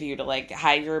they give you to, like,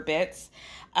 hide your bits.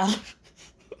 I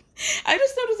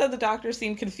just noticed that the doctor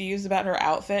seemed confused about her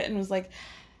outfit and was like,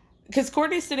 because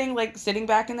Courtney's sitting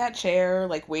back in that chair,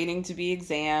 like, waiting to be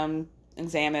examined.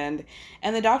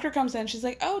 And the doctor comes in. She's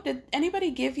like, oh, did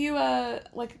anybody give you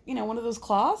one of those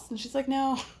cloths? And she's like,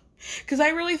 no. Because I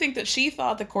really think that she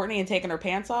thought that Courtney had taken her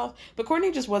pants off, but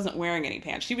Courtney just wasn't wearing any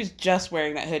pants. She was just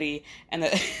wearing that hoodie and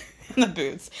the and the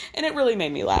boots, and it really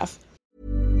made me laugh.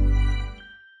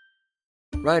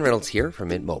 Ryan Reynolds here from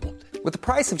Mint Mobile. With the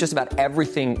price of just about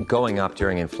everything going up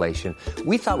during inflation,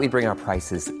 we thought we'd bring our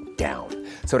prices down.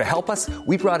 So to help us,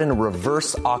 we brought in a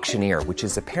reverse auctioneer, which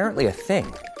is apparently a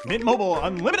thing. Mint Mobile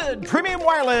Unlimited Premium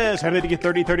Wireless. How to get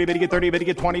 30, 30, bit to get 30, bit to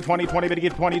get 20, 20, 20, bit to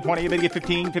get 20, 20, bit to get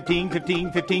 15, 15,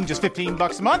 15, 15, just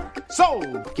 $15 a month?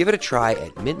 Sold! Give it a try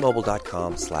at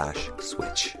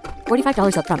mintmobile.com/switch.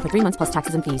 $45 up front for 3 months plus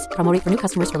taxes and fees. Promo rate for new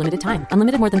customers for limited time.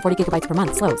 Unlimited more than 40 gigabytes per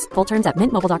month. Slows full terms at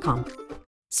mintmobile.com.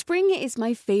 Spring is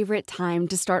my favorite time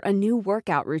to start a new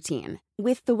workout routine.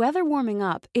 With the weather warming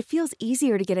up, it feels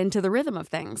easier to get into the rhythm of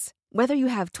things. Whether you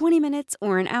have 20 minutes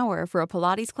or an hour for a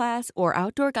Pilates class or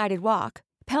outdoor guided walk,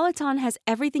 Peloton has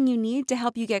everything you need to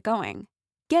help you get going.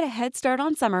 Get a head start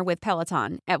on summer with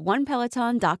Peloton at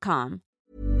onepeloton.com.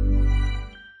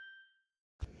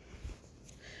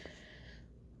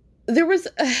 There was,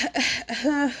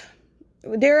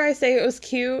 dare I say it was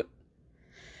cute?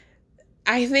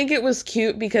 I think it was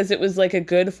cute because it was like a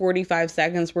good 45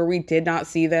 seconds where we did not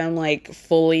see them like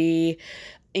fully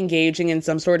engaging in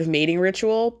some sort of mating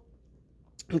ritual.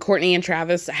 Courtney and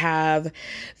Travis have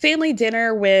family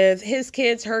dinner with his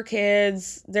kids, her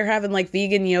kids. They're having like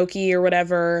vegan gnocchi or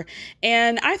whatever.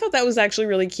 And I thought that was actually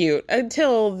really cute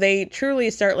until they truly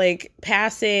start like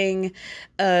passing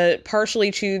a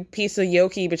partially chewed piece of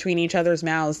gnocchi between each other's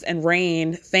mouths. And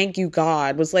Rain, thank you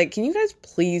God, was like, can you guys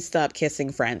please stop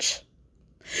kissing French?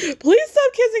 Please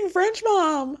stop kissing French,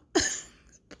 Mom.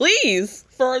 Please.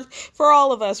 For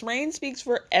all of us. Rain speaks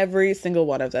for every single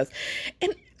one of us.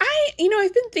 And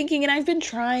I've been thinking and I've been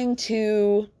trying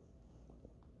to,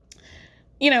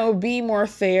 be more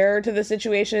fair to the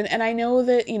situation. And I know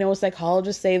that,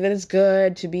 psychologists say that it's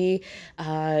good to be,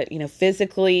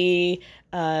 physically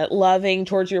loving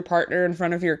towards your partner in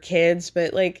front of your kids.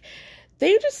 But like,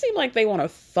 they just seem like they want to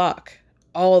fuck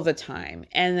all the time.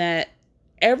 And that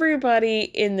everybody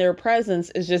in their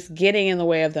presence is just getting in the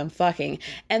way of them fucking.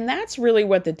 And that's really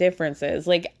what the difference is.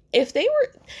 Like, if they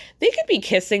could be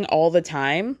kissing all the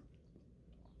time,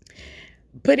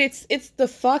 but it's the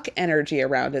fuck energy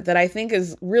around it that I think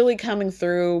is really coming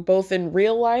through both in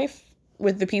real life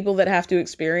with the people that have to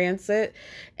experience it,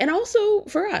 and also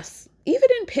for us. Even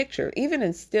in pictures, even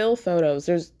in still photos,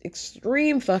 there's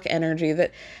extreme fuck energy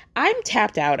that I'm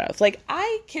tapped out of. Like,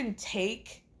 I can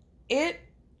take it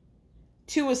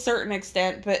to a certain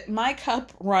extent, but my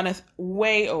cup runneth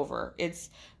way over. It's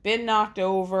been knocked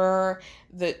over.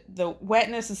 The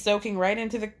wetness is soaking right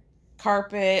into the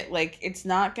carpet. Like, it's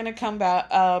not gonna come back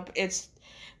up. It's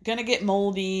gonna get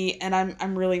moldy, and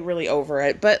I'm really, really over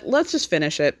it. But let's just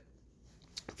finish it.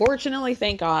 Fortunately,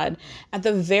 thank God, at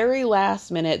the very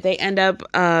last minute, they end up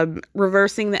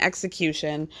reversing the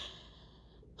execution.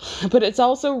 But it's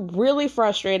also really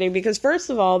frustrating because,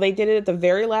 first of all, they did it at the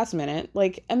very last minute.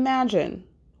 Like, imagine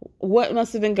what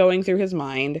must have been going through his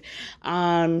mind.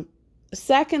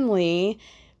 Secondly,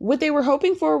 what they were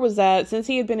hoping for was that since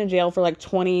he had been in jail for like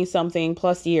 20-something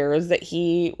plus years, that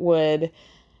he would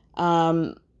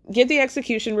get the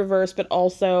execution reversed, but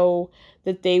also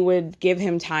that they would give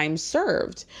him time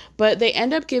served. But they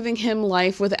end up giving him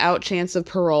life without chance of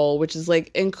parole, which is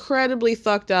like incredibly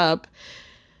fucked up.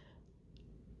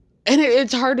 And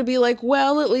it's hard to be like,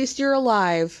 well, at least you're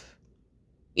alive,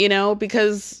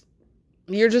 because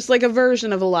you're just like a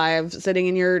version of alive sitting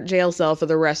in your jail cell for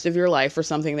the rest of your life for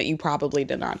something that you probably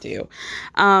did not do.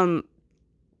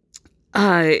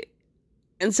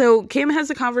 And so Kim has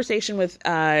a conversation with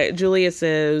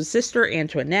Julius's sister,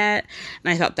 Antoinette,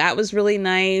 and I thought that was really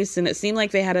nice. And it seemed like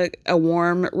they had a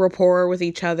warm rapport with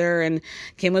each other. And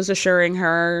Kim was assuring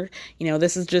her,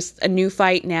 this is just a new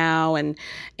fight now.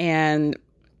 And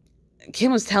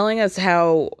Kim was telling us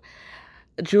how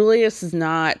Julius has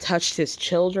not touched his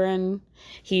children.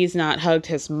 He's not hugged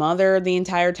his mother the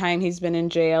entire time he's been in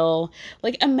jail.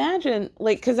 Like, imagine,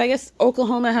 because I guess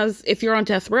Oklahoma has, if you're on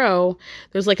death row,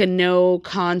 there's a no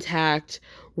contact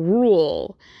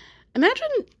rule. Imagine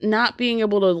not being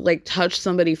able to touch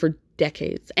somebody for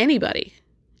decades. Anybody.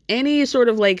 Any sort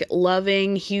of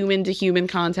loving human to human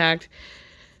contact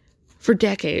for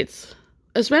decades.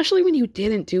 Especially when you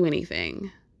didn't do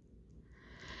anything.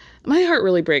 My heart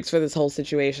really breaks for this whole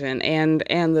situation, and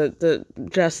the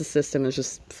justice system is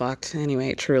just fucked.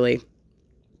 Anyway, truly.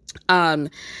 Kendall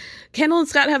and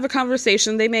Scott have a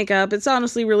conversation. They make up. It's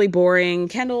honestly really boring.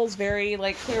 Kendall's very,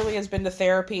 clearly has been to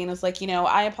therapy and is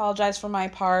I apologize for my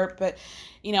part, but,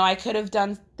 I could have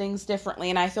done things differently,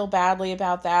 and I feel badly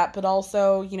about that, but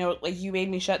also, you made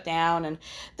me shut down, and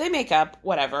they make up,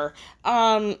 whatever.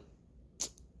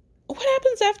 What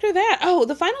happens after that? Oh,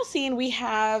 the final scene, we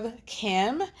have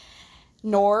Kim,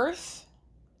 North,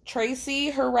 Tracy,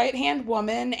 her right-hand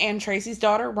woman, and Tracy's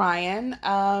daughter, Ryan,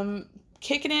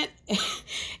 kicking it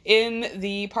in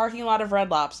the parking lot of Red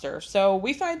Lobster. So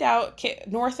we find out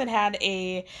North had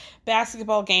a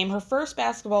basketball game, her first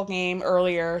basketball game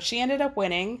earlier. She ended up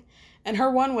winning, and her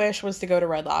one wish was to go to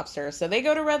Red Lobster. So they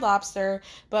go to Red Lobster,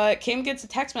 but Kim gets a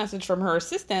text message from her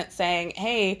assistant saying,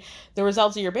 hey, the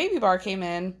results of your baby bar came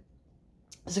in.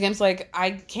 So Kim's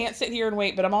I can't sit here and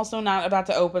wait, but I'm also not about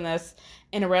to open this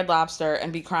in a Red Lobster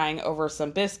and be crying over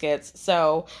some biscuits.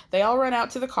 So they all run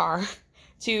out to the car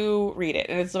to read it.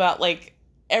 And it's about,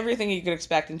 everything you could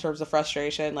expect in terms of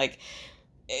frustration.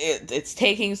 It's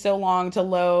taking so long to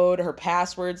load. Her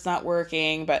password's not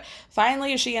working. But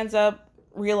finally, she ends up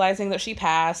realizing that she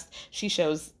passed. She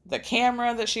shows the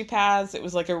camera that she passed. It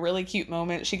was, a really cute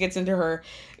moment. She gets into her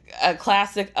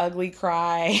classic ugly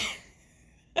cry.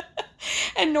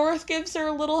 And North gives her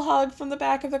a little hug from the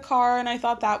back of the car, and I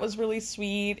thought that was really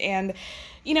sweet. And,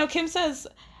 Kim says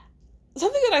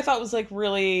something that I thought was,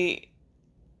 really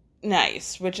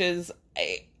nice, which is,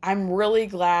 I'm really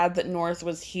glad that North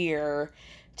was here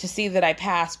to see that I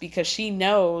passed, because she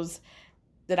knows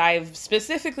that I've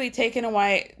specifically taken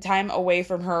time away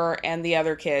from her and the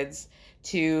other kids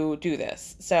to do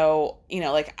this. So,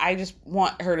 I just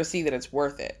want her to see that it's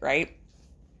worth it, right?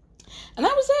 And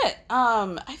that was it.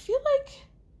 I feel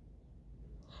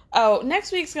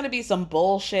next week's going to be some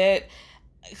bullshit.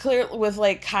 Clear with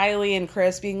Kylie and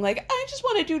Chris being I just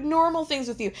want to do normal things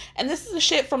with you. And this is the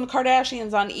shit from the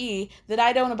Kardashians on E that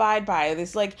I don't abide by.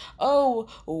 It's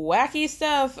wacky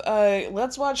stuff.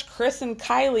 Let's watch Chris and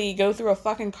Kylie go through a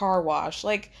fucking car wash.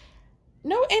 No,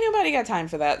 ain't nobody got time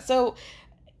for that. So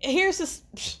here's this,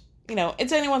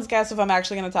 it's anyone's guess if I'm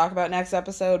actually going to talk about next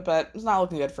episode, but it's not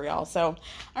looking good for y'all. So,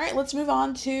 all right, let's move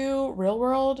on to Real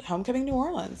World Homecoming New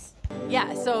Orleans.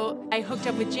 Yeah, so I hooked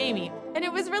up with Jamie, and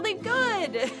it was really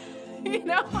good,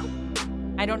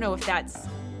 I don't know if that's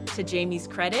to Jamie's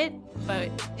credit, but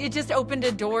it just opened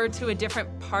a door to a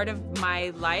different part of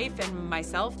my life and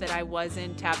myself that I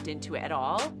wasn't tapped into at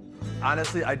all.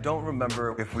 Honestly, I don't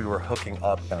remember if we were hooking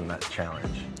up on that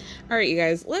challenge. All right, you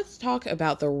guys, let's talk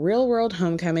about the Real World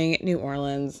Homecoming New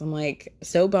Orleans. I'm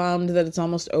so bummed that it's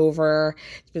almost over.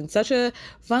 It's been such a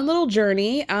fun little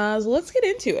journey. So let's get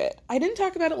into it. I didn't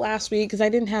talk about it last week because I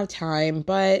didn't have time,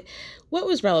 but what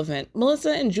was relevant?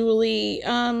 Melissa and Julie,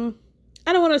 I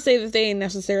don't want to say that they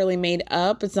necessarily made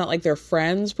up. It's not like they're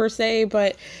friends per se,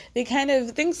 but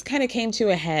things kind of came to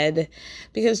a head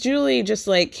because Julie just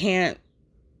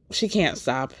she can't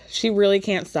stop. She really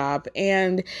can't stop.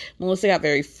 And Melissa got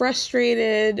very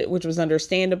frustrated, which was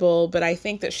understandable. But I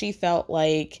think that she felt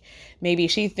like maybe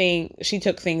she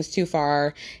took things too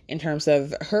far in terms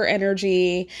of her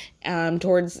energy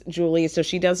towards Julie. So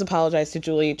she does apologize to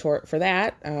Julie for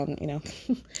that.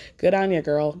 Good on you,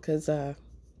 girl, because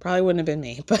probably wouldn't have been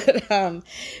me. But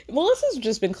Melissa's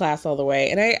just been class all the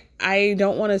way. And I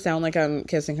don't want to sound like I'm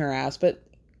kissing her ass, but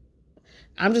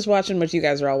I'm just watching what you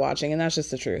guys are all watching, and that's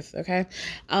just the truth, okay?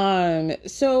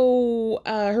 So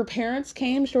her parents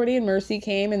came, Shorty and Mercy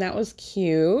came, and that was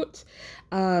cute.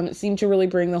 It seemed to really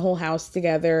bring the whole house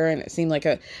together, and it seemed like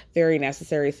a very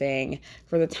necessary thing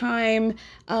for the time.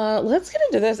 Let's get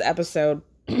into this episode.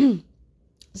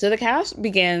 So the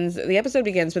episode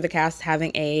begins with the cast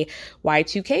having a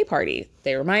Y2K party.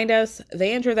 They remind us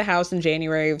they enter the house in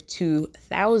January of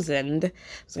 2000. I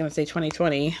was going to say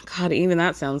 2020. God, even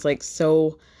that sounds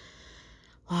so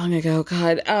long ago,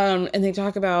 God. And they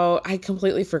talk about, I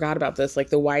completely forgot about this, like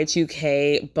the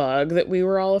Y2K bug that we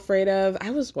were all afraid of. I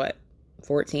was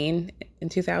 14 in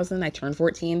 2000. I turned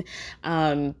 14.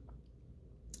 And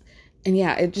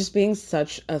yeah, it just being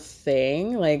such a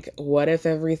thing. Like, what if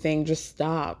everything just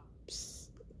stops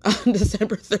on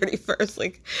December 31st?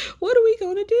 Like, what are we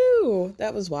going to do?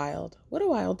 That was wild. What a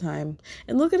wild time.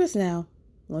 And look at us now.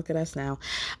 Look at us now.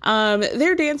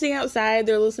 They're dancing outside.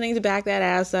 They're listening to Back That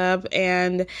Ass Up.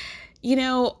 And, you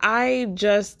know, I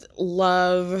just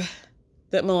love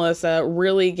that Melissa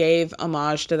really gave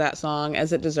homage to that song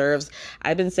as it deserves.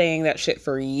 I've been saying that shit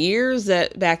for years,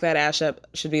 that Back That Ass Up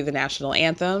should be the national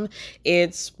anthem.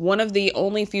 It's one of the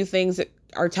only few things that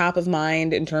are top of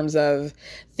mind in terms of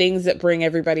things that bring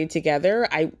everybody together.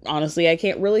 I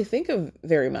can't really think of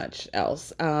very much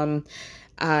else. What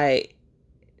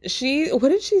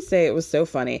did she say? It was so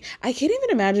funny. I can't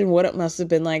even imagine what it must have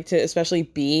been like to especially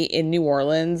be in New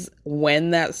Orleans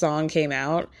when that song came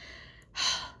out.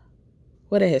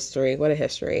 What a history. What a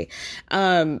history.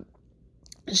 Melissa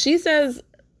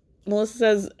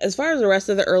says, as far as the rest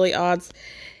of the early aughts,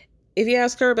 if you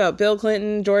ask her about Bill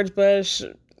Clinton, George Bush,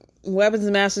 weapons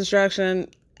of mass destruction,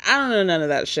 I don't know none of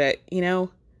that shit, you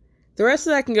know? The rest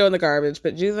of that can go in the garbage,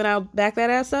 but Juvenile, Back That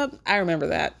Ass Up, I remember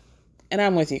that. And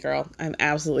I'm with you, girl. I'm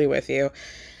absolutely with you.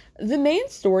 The main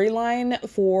storyline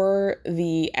for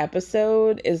the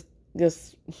episode is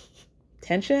this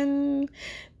tension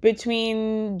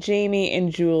between Jamie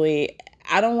and Julie.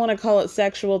 I don't want to call it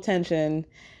sexual tension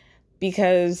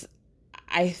because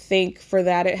I think for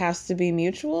that it has to be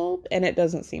mutual, and it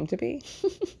doesn't seem to be.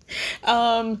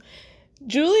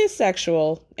 Julie's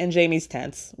sexual and Jamie's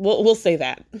tense. We'll say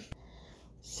that.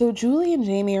 So Julie and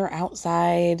Jamie are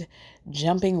outside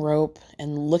jumping rope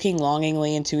and looking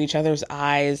longingly into each other's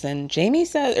eyes. And Julie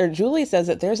says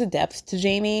that there's a depth to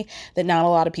Jamie that not a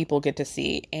lot of people get to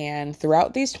see. And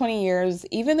throughout these 20 years,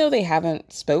 even though they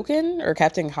haven't spoken or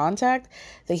kept in contact,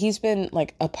 that he's been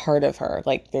like a part of her.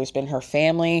 Like there's been her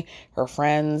family, her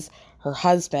friends, her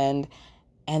husband,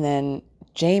 and then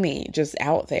Jamie just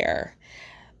out there.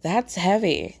 That's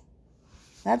heavy.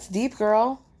 That's deep,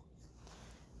 girl.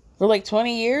 For like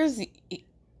 20 years.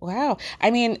 Wow.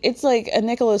 I mean, it's like a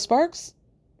Nicholas Sparks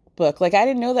book. Like, I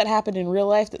didn't know that happened in real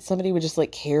life, that somebody would just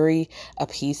like carry a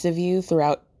piece of you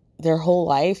throughout their whole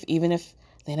life, even if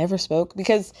they never spoke.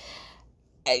 Because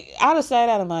out of sight,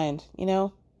 out of mind, you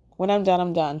know? When I'm done,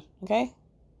 I'm done. Okay?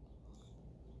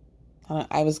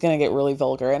 I was going to get really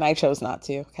vulgar, and I chose not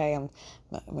to. Okay? I'm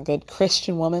a good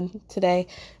Christian woman today,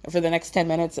 for the next 10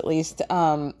 minutes at least.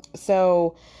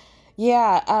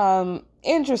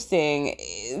 Interesting.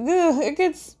 It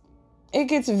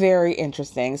gets very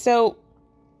interesting. So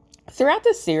throughout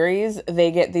the series,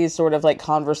 they get these sort of like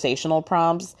conversational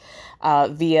prompts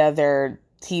via their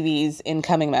TV's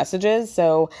incoming messages.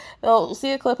 So they'll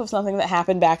see a clip of something that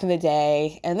happened back in the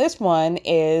day. And this one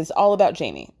is all about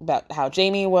Jamie, about how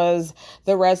Jamie was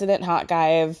the resident hot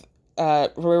guy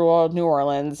of rural New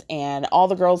Orleans, and all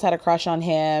the girls had a crush on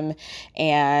him,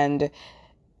 and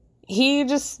he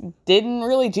just didn't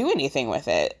really do anything with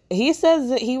it. He says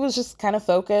that he was just kind of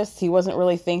focused. He wasn't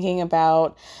really thinking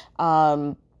about,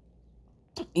 what...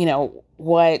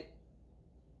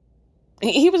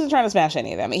 He wasn't trying to smash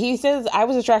any of them. He says, I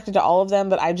was attracted to all of them,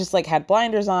 but I just like had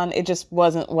blinders on. It just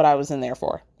wasn't what I was in there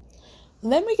for.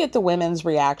 Then we get the women's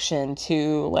reaction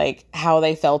to like how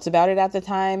they felt about it at the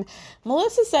time.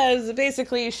 Melissa says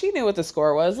basically she knew what the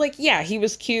score was. Like, yeah, he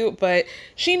was cute, but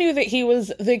she knew that he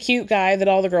was the cute guy that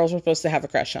all the girls were supposed to have a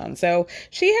crush on. So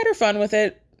she had her fun with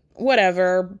it,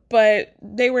 whatever, but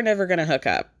they were never going to hook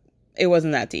up. It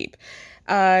wasn't that deep.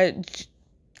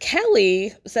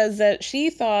 Kelly says that she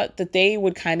thought that they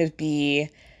would kind of be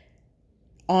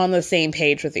on the same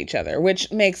page with each other,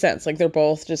 which makes sense. Like, they're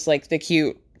both just like the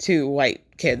cute two white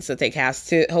kids that they cast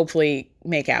to hopefully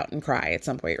make out and cry at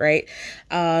some point, right?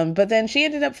 But then she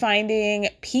ended up finding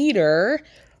Peter,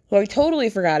 who I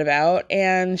totally forgot about,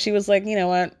 and she was like, you know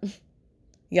what?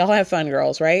 Y'all have fun,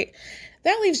 girls, right?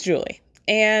 That leaves Julie.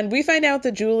 And we find out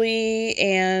that Julie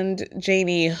and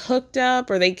Jamie hooked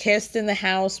up, or they kissed in the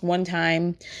house one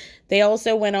time. They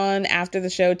also went on after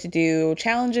the show to do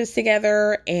challenges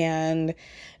together. And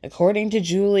according to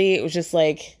Julie, it was just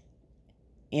like,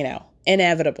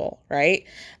 inevitable, right?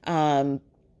 The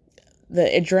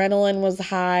adrenaline was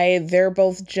high. They're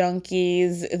both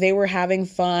junkies. They were having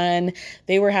fun.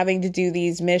 They were having to do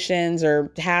these missions or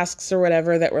tasks or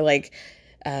whatever that were like,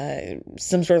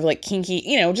 some sort of like kinky,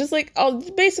 just like,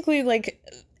 basically like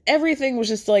everything was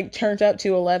just like turned up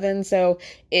to 11. So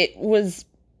it was,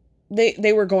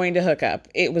 they were going to hook up.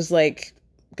 It was like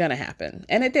gonna happen,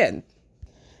 and it did.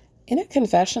 In a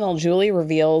confessional, Julie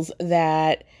reveals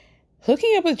that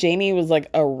hooking up with Jamie was like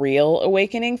a real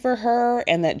awakening for her,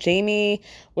 and that Jamie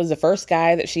was the first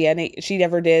guy that she'd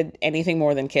ever did anything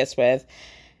more than kiss with.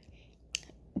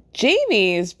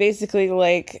 Jamie is basically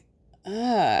like,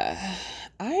 I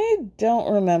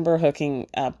don't remember hooking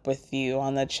up with you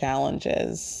on the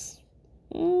challenges.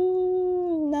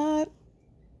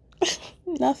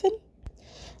 Nothing.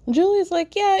 Julie's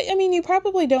like, yeah, I mean, you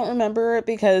probably don't remember it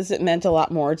because it meant a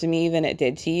lot more to me than it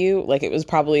did to you. Like, it was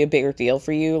probably a bigger deal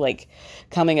for you, like,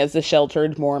 coming as the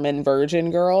sheltered Mormon virgin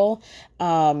girl.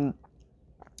 But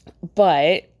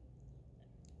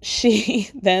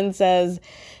she then says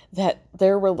that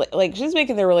she's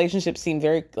making their relationship seem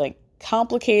very, like,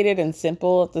 complicated and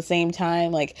simple at the same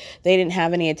time. Like, they didn't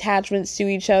have any attachments to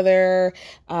each other.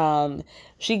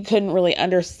 She couldn't really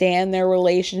understand their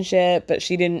relationship, but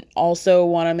she didn't also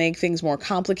want to make things more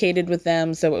complicated with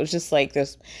them. So it was just like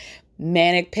this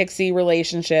manic pixie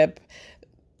relationship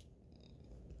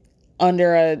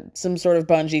under some sort of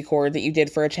bungee cord that you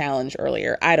did for a challenge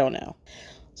earlier. I don't know.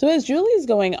 So as Julie's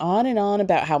going on and on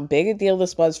about how big a deal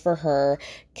this was for her,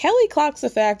 Kelly clocks the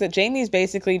fact that Jamie's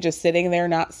basically just sitting there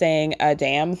not saying a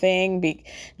damn thing.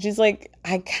 She's like,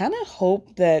 I kind of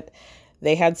hope that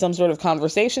they had some sort of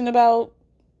conversation about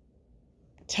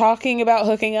talking about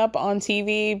hooking up on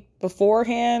TV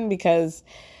beforehand, because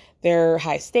there are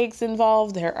high stakes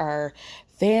involved. There are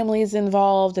families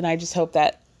involved. And I just hope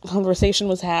that conversation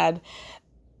was had.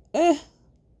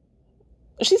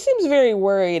 She seems very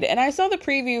worried. And I saw the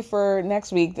preview for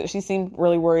next week that she seemed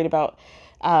really worried about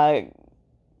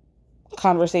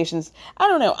conversations. I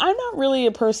don't know. I'm not really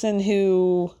a person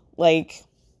who, like,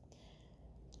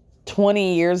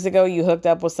 20 years ago you hooked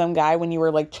up with some guy when you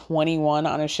were like 21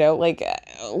 on a show. Like,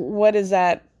 what does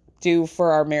that do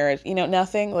for our marriage? You know,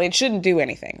 nothing. Like, it shouldn't do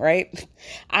anything, right?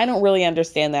 I don't really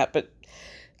understand that, but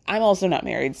I'm also not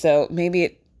married, so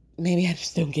maybe I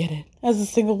just don't get it. As a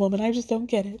single woman, I just don't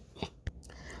get it.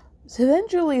 So then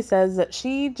Julie says that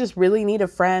she just really needed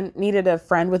a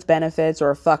friend with benefits or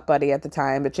a fuck buddy at the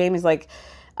time. But Jamie's like,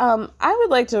 I would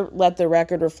like to let the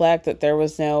record reflect that there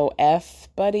was no F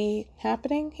buddy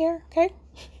happening here. Okay.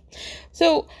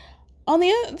 So on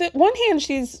the one hand,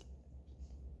 she's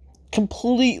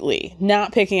completely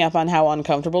not picking up on how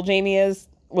uncomfortable Jamie is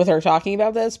with her talking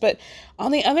about this. But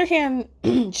on the other hand,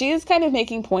 she is kind of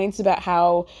making points about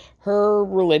how her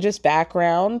religious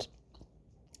background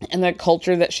and the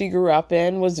culture that she grew up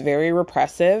in was very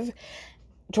repressive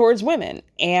towards women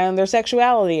and their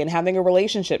sexuality and having a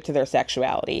relationship to their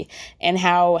sexuality, and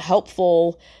how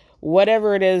helpful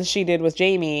whatever it is she did with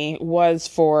Jamie was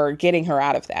for getting her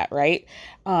out of that, right?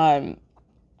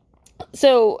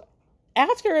 So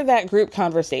after that group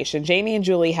conversation, Jamie and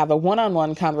Julie have a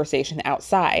one-on-one conversation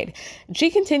outside. She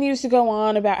continues to go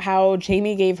on about how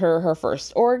Jamie gave her her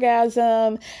first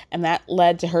orgasm, and that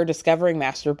led to her discovering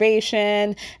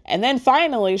masturbation. And then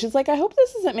finally, she's like, I hope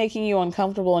this isn't making you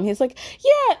uncomfortable. And he's like,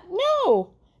 yeah, no,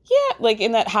 yeah. Like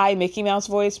in that high Mickey Mouse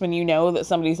voice when you know that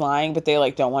somebody's lying, but they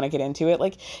like don't want to get into it.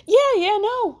 Like, yeah,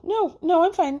 no,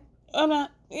 I'm fine. I'm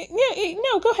not. Yeah,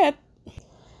 no, go ahead.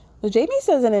 So Jamie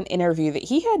says in an interview that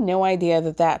he had no idea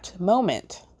that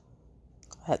moment,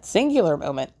 that singular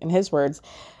moment, in his words,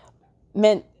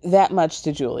 meant that much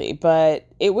to Julie. But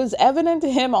it was evident to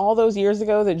him all those years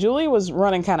ago that Julie was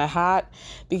running kind of hot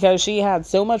because she had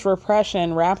so much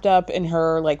repression wrapped up in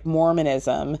her, like,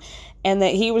 Mormonism, and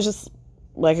that he was just,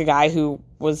 like, a guy who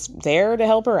was there to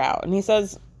help her out. And he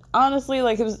says, honestly,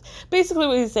 like, it was basically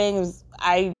what he's saying is,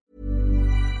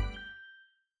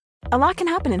 A lot can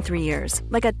happen in 3 years,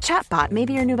 like a chatbot may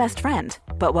be your new best friend.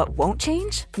 But what won't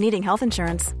change? Needing health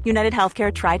insurance. United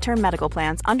Healthcare Tri-Term Medical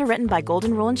Plans, underwritten by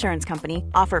Golden Rule Insurance Company,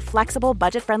 offer flexible,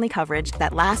 budget-friendly coverage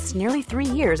that lasts nearly 3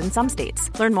 years in some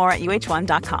states. Learn more at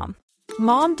uh1.com.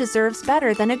 Mom deserves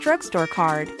better than a drugstore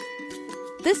card.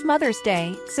 This Mother's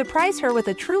Day, surprise her with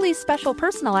a truly special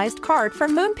personalized card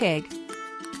from Moonpig.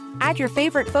 Add your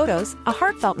favorite photos, a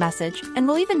heartfelt message, and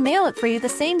we'll even mail it for you the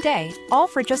same day, all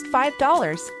for just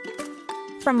 $5.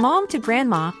 From mom to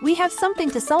grandma, we have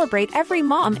something to celebrate every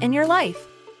mom in your life.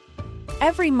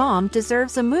 Every mom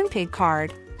deserves a Moonpig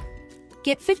card.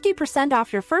 Get 50%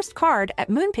 off your first card at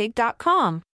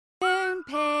Moonpig.com.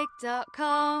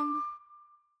 Moonpig.com.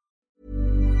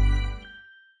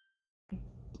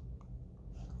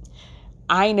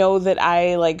 I know that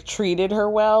I, like, treated her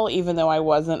well, even though I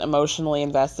wasn't emotionally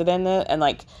invested in it. And,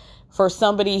 like, for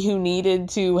somebody who needed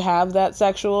to have that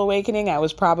sexual awakening, I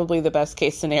was probably the best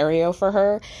case scenario for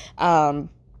her,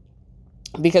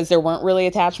 because there weren't really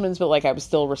attachments, but, like, I was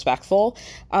still respectful.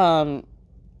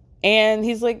 And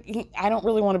he's like, I don't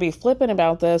really want to be flippant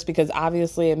about this because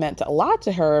obviously it meant a lot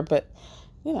to her, but,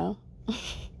 you know,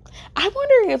 I'm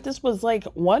wondering if this was like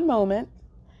one moment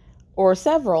or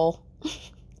several.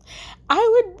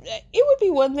 It would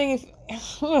be one thing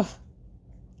if,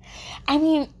 I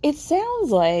mean, it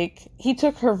sounds like he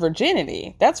took her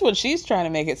virginity. That's what she's trying to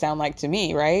make it sound like to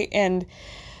me, right? And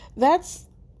that's,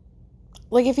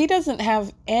 like, if he doesn't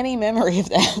have any memory of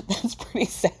that, that's pretty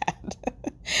sad.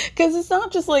 Because it's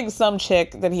not just like some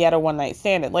chick that he had a one-night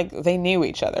stand with. Like, they knew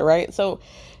each other, right? So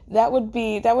that would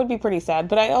be pretty sad.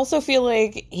 But I also feel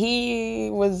like he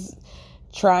was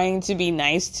trying to be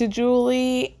nice to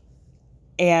Julie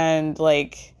and,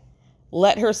 like,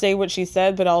 let her say what she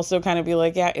said, but also kind of be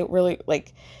like, yeah, it really,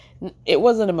 like, it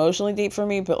wasn't emotionally deep for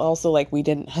me, but also, like, we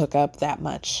didn't hook up that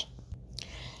much.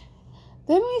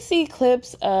 Then we see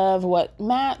clips of what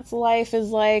Matt's life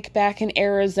is like back in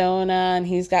Arizona, and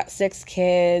he's got 6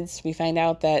 kids. We find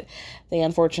out that they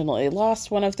unfortunately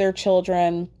lost one of their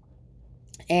children,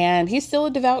 and he's still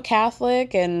a devout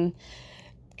Catholic and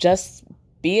just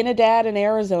being a dad in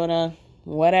Arizona,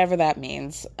 whatever that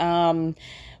means.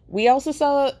 We also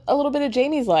saw a little bit of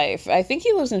Jamie's life. I think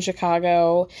he lives in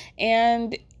Chicago,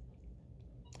 and,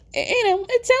 you know,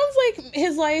 it sounds like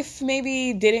his life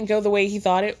maybe didn't go the way he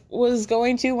thought it was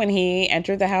going to when he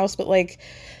entered the house, but, like,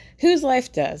 whose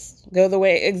life does go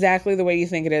exactly the way you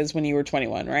think it is when you were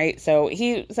 21, right? So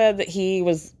he said that he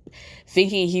was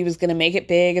thinking he was going to make it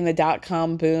big in the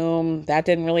 .com boom. That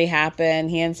didn't really happen.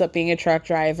 He ends up being a truck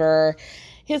driver.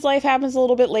 His life happens a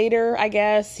little bit later, I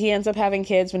guess. He ends up having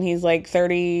kids when he's like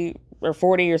 30 or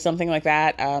 40 or something like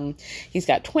that. He's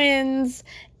got twins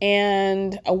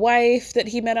and a wife that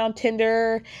he met on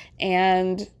Tinder.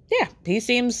 And yeah, he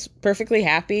seems perfectly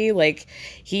happy. Like,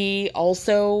 he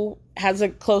also has a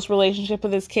close relationship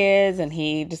with his kids, and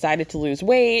he decided to lose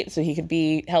weight so he could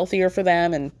be healthier for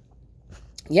them. And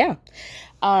yeah.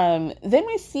 Then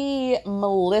we see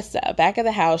Melissa back at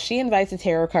the house. She invites a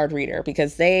tarot card reader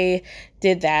because they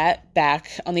did that back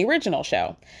on the original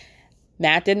show.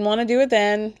 Matt didn't want to do it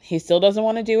then. He still doesn't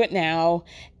want to do it now.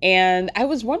 And I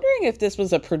was wondering if this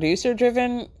was a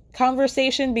producer-driven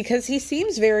conversation because he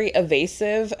seems very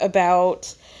evasive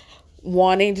about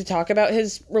wanting to talk about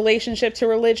his relationship to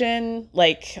religion,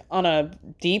 like on a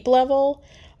deep level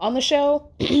on the show.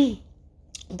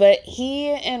 But he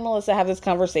and Melissa have this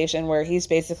conversation where he's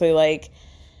basically like,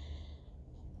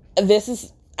 I'm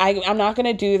not going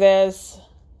to do this.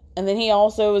 And then he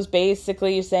also is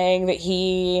basically saying that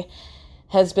he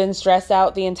has been stressed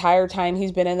out the entire time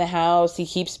he's been in the house. He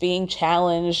keeps being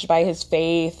challenged by his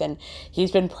faith, and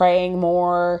he's been praying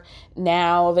more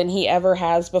now than he ever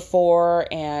has before,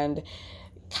 and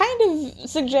kind of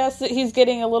suggests that he's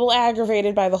getting a little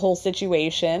aggravated by the whole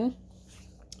situation.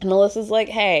 And Melissa's like,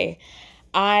 hey,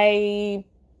 I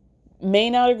may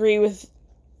not agree with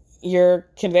your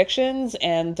convictions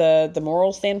and the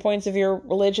moral standpoints of your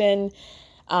religion,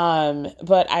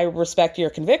 but I respect your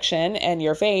conviction and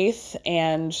your faith,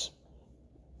 and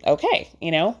okay,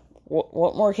 you know,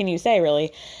 what more can you say,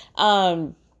 really?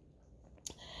 Then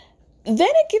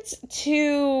it gets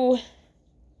to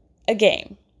a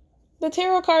game. The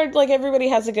tarot card, like, everybody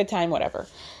has a good time, whatever.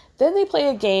 Then they play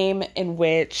a game in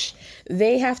which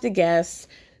they have to guess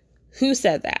who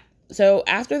said that. So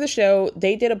after the show,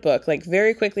 they did a book, like,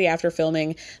 very quickly after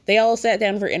filming. They all sat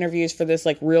down for interviews for this,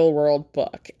 like, real world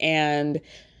book, and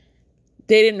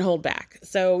they didn't hold back.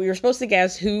 So we were supposed to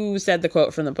guess who said the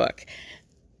quote from the book.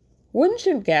 Wouldn't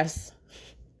you guess?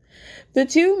 The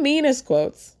two meanest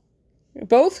quotes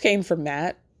both came from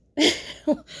Matt.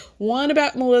 One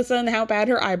about Melissa and how bad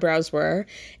her eyebrows were,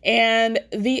 and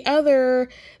the other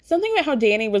something about how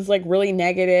Danny was, like, really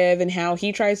negative and how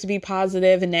he tries to be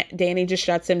positive and Danny just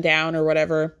shuts him down or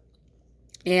whatever.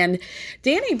 And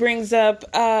Danny brings up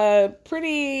a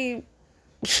pretty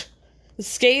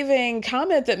scathing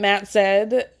comment that Matt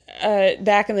said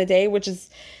back in the day, which is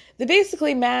that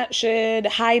basically Matt should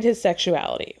hide his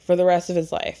sexuality for the rest of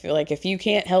his life. Like, if you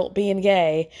can't help being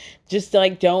gay, just,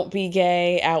 like, don't be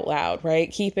gay out loud, right?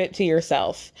 Keep it to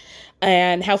yourself.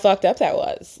 And how fucked up that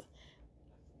was.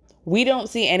 We don't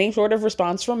see any sort of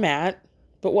response from Matt,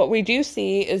 but what we do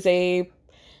see is a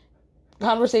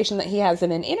conversation that he has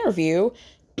in an interview,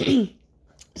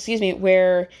 excuse me,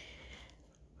 where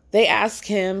they ask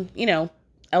him, you know,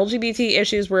 LGBT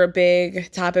issues were a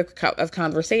big topic of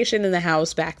conversation in the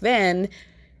house back then.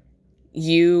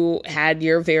 You had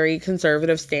your very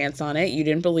conservative stance on it. You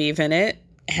didn't believe in it.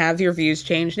 Have your views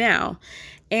changed now?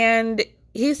 And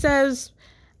he says,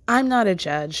 I'm not a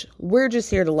judge. We're just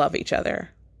here to love each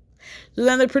other. So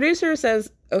then the producer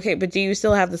says, okay, but do you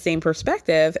still have the same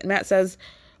perspective? And Matt says,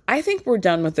 I think we're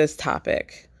done with this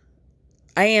topic.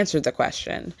 I answered the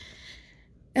question.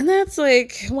 And that's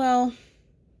like, well,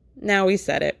 now we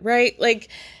said it, right? Like,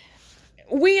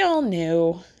 we all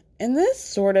knew, and this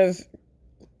sort of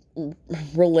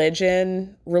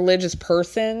religious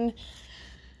person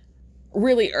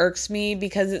really irks me,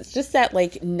 because it's just that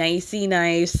like nicey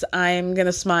nice, I'm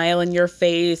gonna smile in your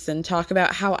face and talk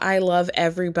about how I love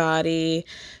everybody.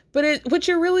 But what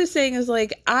you're really saying is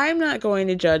like, I'm not going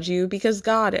to judge you because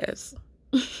God is,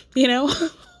 you know,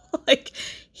 like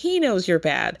he knows you're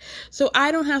bad. So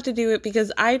I don't have to do it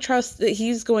because I trust that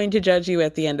he's going to judge you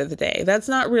at the end of the day. That's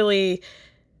not really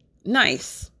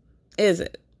nice, is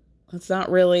it? It's not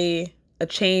really a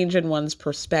change in one's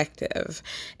perspective.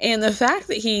 And the fact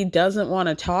that he doesn't want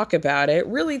to talk about it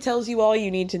really tells you all you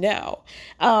need to know.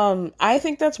 I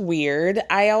think that's weird.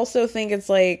 I also think it's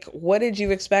like, what did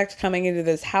you expect coming into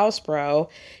this house, bro?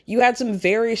 You had some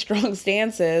very strong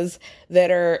stances that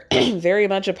are very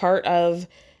much a part of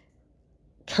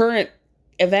current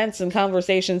events and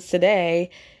conversations today.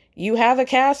 You have a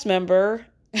cast member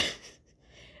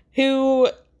who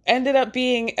ended up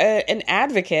being an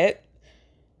advocate.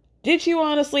 Did you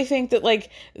honestly think that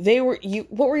like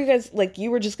what were you guys like,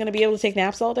 you were just going to be able to take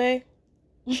naps all day?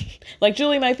 Like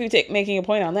Julie might be making a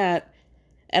point on that,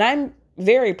 and I'm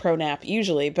very pro nap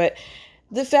usually, but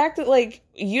the fact that like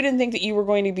you didn't think that you were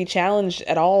going to be challenged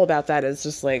at all about that is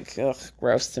just like, ugh,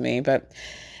 gross to me. But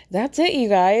that's it, you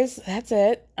guys. That's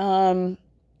it. I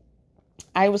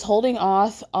was holding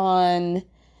off on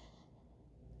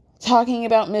talking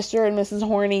about Mr. and Mrs.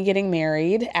 Horny getting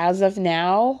married. As of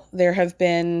now, there have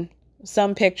been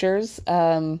some pictures.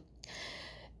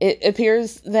 It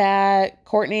appears that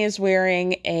Courtney is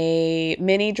wearing a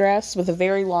mini dress with a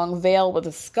very long veil with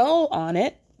a skull on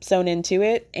it, sewn into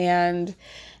it. And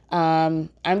I'm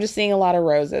just seeing a lot of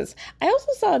roses. I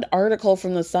also saw an article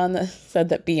from The Sun that said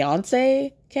that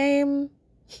Beyonce came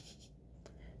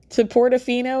to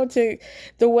Portofino to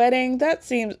the wedding. That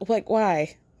seems like,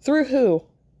 why? Through who?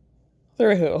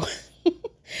 Through who?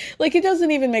 Like, it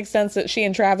doesn't even make sense that she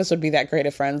and Travis would be that great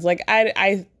of friends. Like,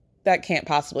 I that can't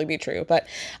possibly be true. But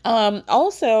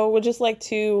also would just like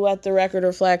to let the record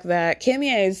reflect that Kim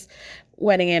Ye's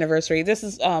wedding anniversary, this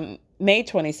is May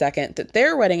 22nd, that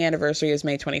their wedding anniversary is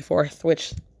May 24th,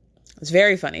 which is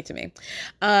very funny to me.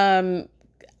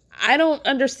 I don't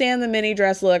understand the mini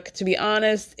dress look, to be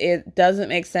honest. It doesn't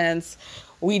make sense.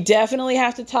 We definitely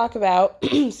have to talk about,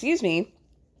 excuse me,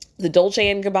 the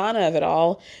Dolce & Gabbana of it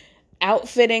all,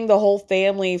 outfitting the whole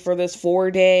family for this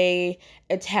 4-day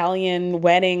Italian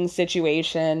wedding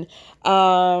situation.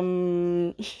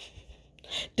 Do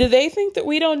they think that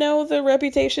we don't know the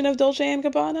reputation of Dolce &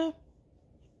 Gabbana?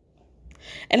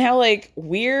 And how like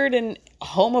weird and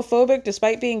homophobic,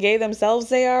 despite being gay themselves,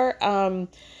 they are.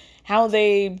 How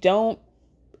they don't,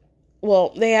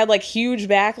 well, they had like huge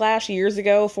backlash years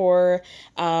ago for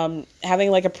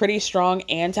having like a pretty strong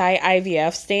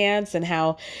anti-IVF stance, and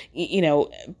how, you know,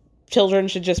 children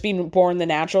should just be born the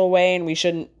natural way and we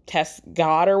shouldn't test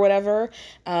God or whatever.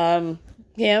 Kim?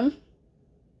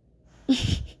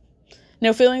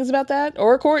 No feelings about that?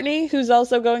 Or Courtney, who's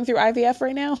also going through IVF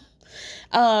right now?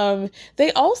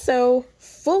 They also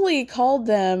fully called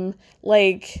them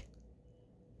like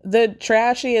the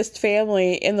trashiest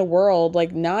family in the world,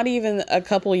 like not even a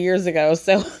couple years ago.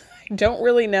 So I don't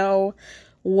really know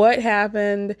what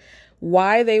happened,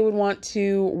 why they would want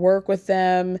to work with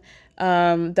them.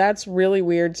 That's really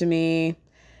weird to me.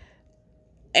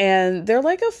 And they're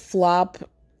like a flop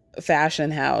fashion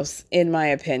house, in my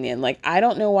opinion. Like, I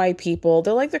don't know why people,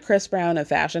 they're like the Chris Brown of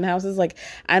fashion houses. Like,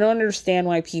 I don't understand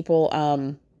why people,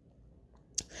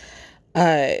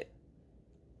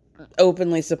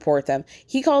 openly support them.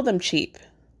 He called them cheap.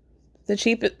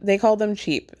 They called them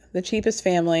cheap. The cheapest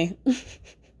family.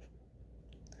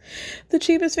 The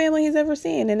cheapest family he's ever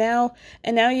seen. And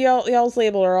now y'all's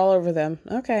label are all over them.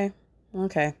 Okay.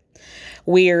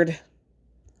 Weird.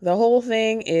 The whole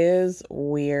thing is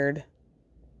weird.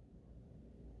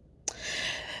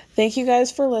 Thank you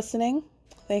guys for listening.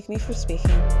 Thank me for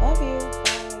speaking. Love you.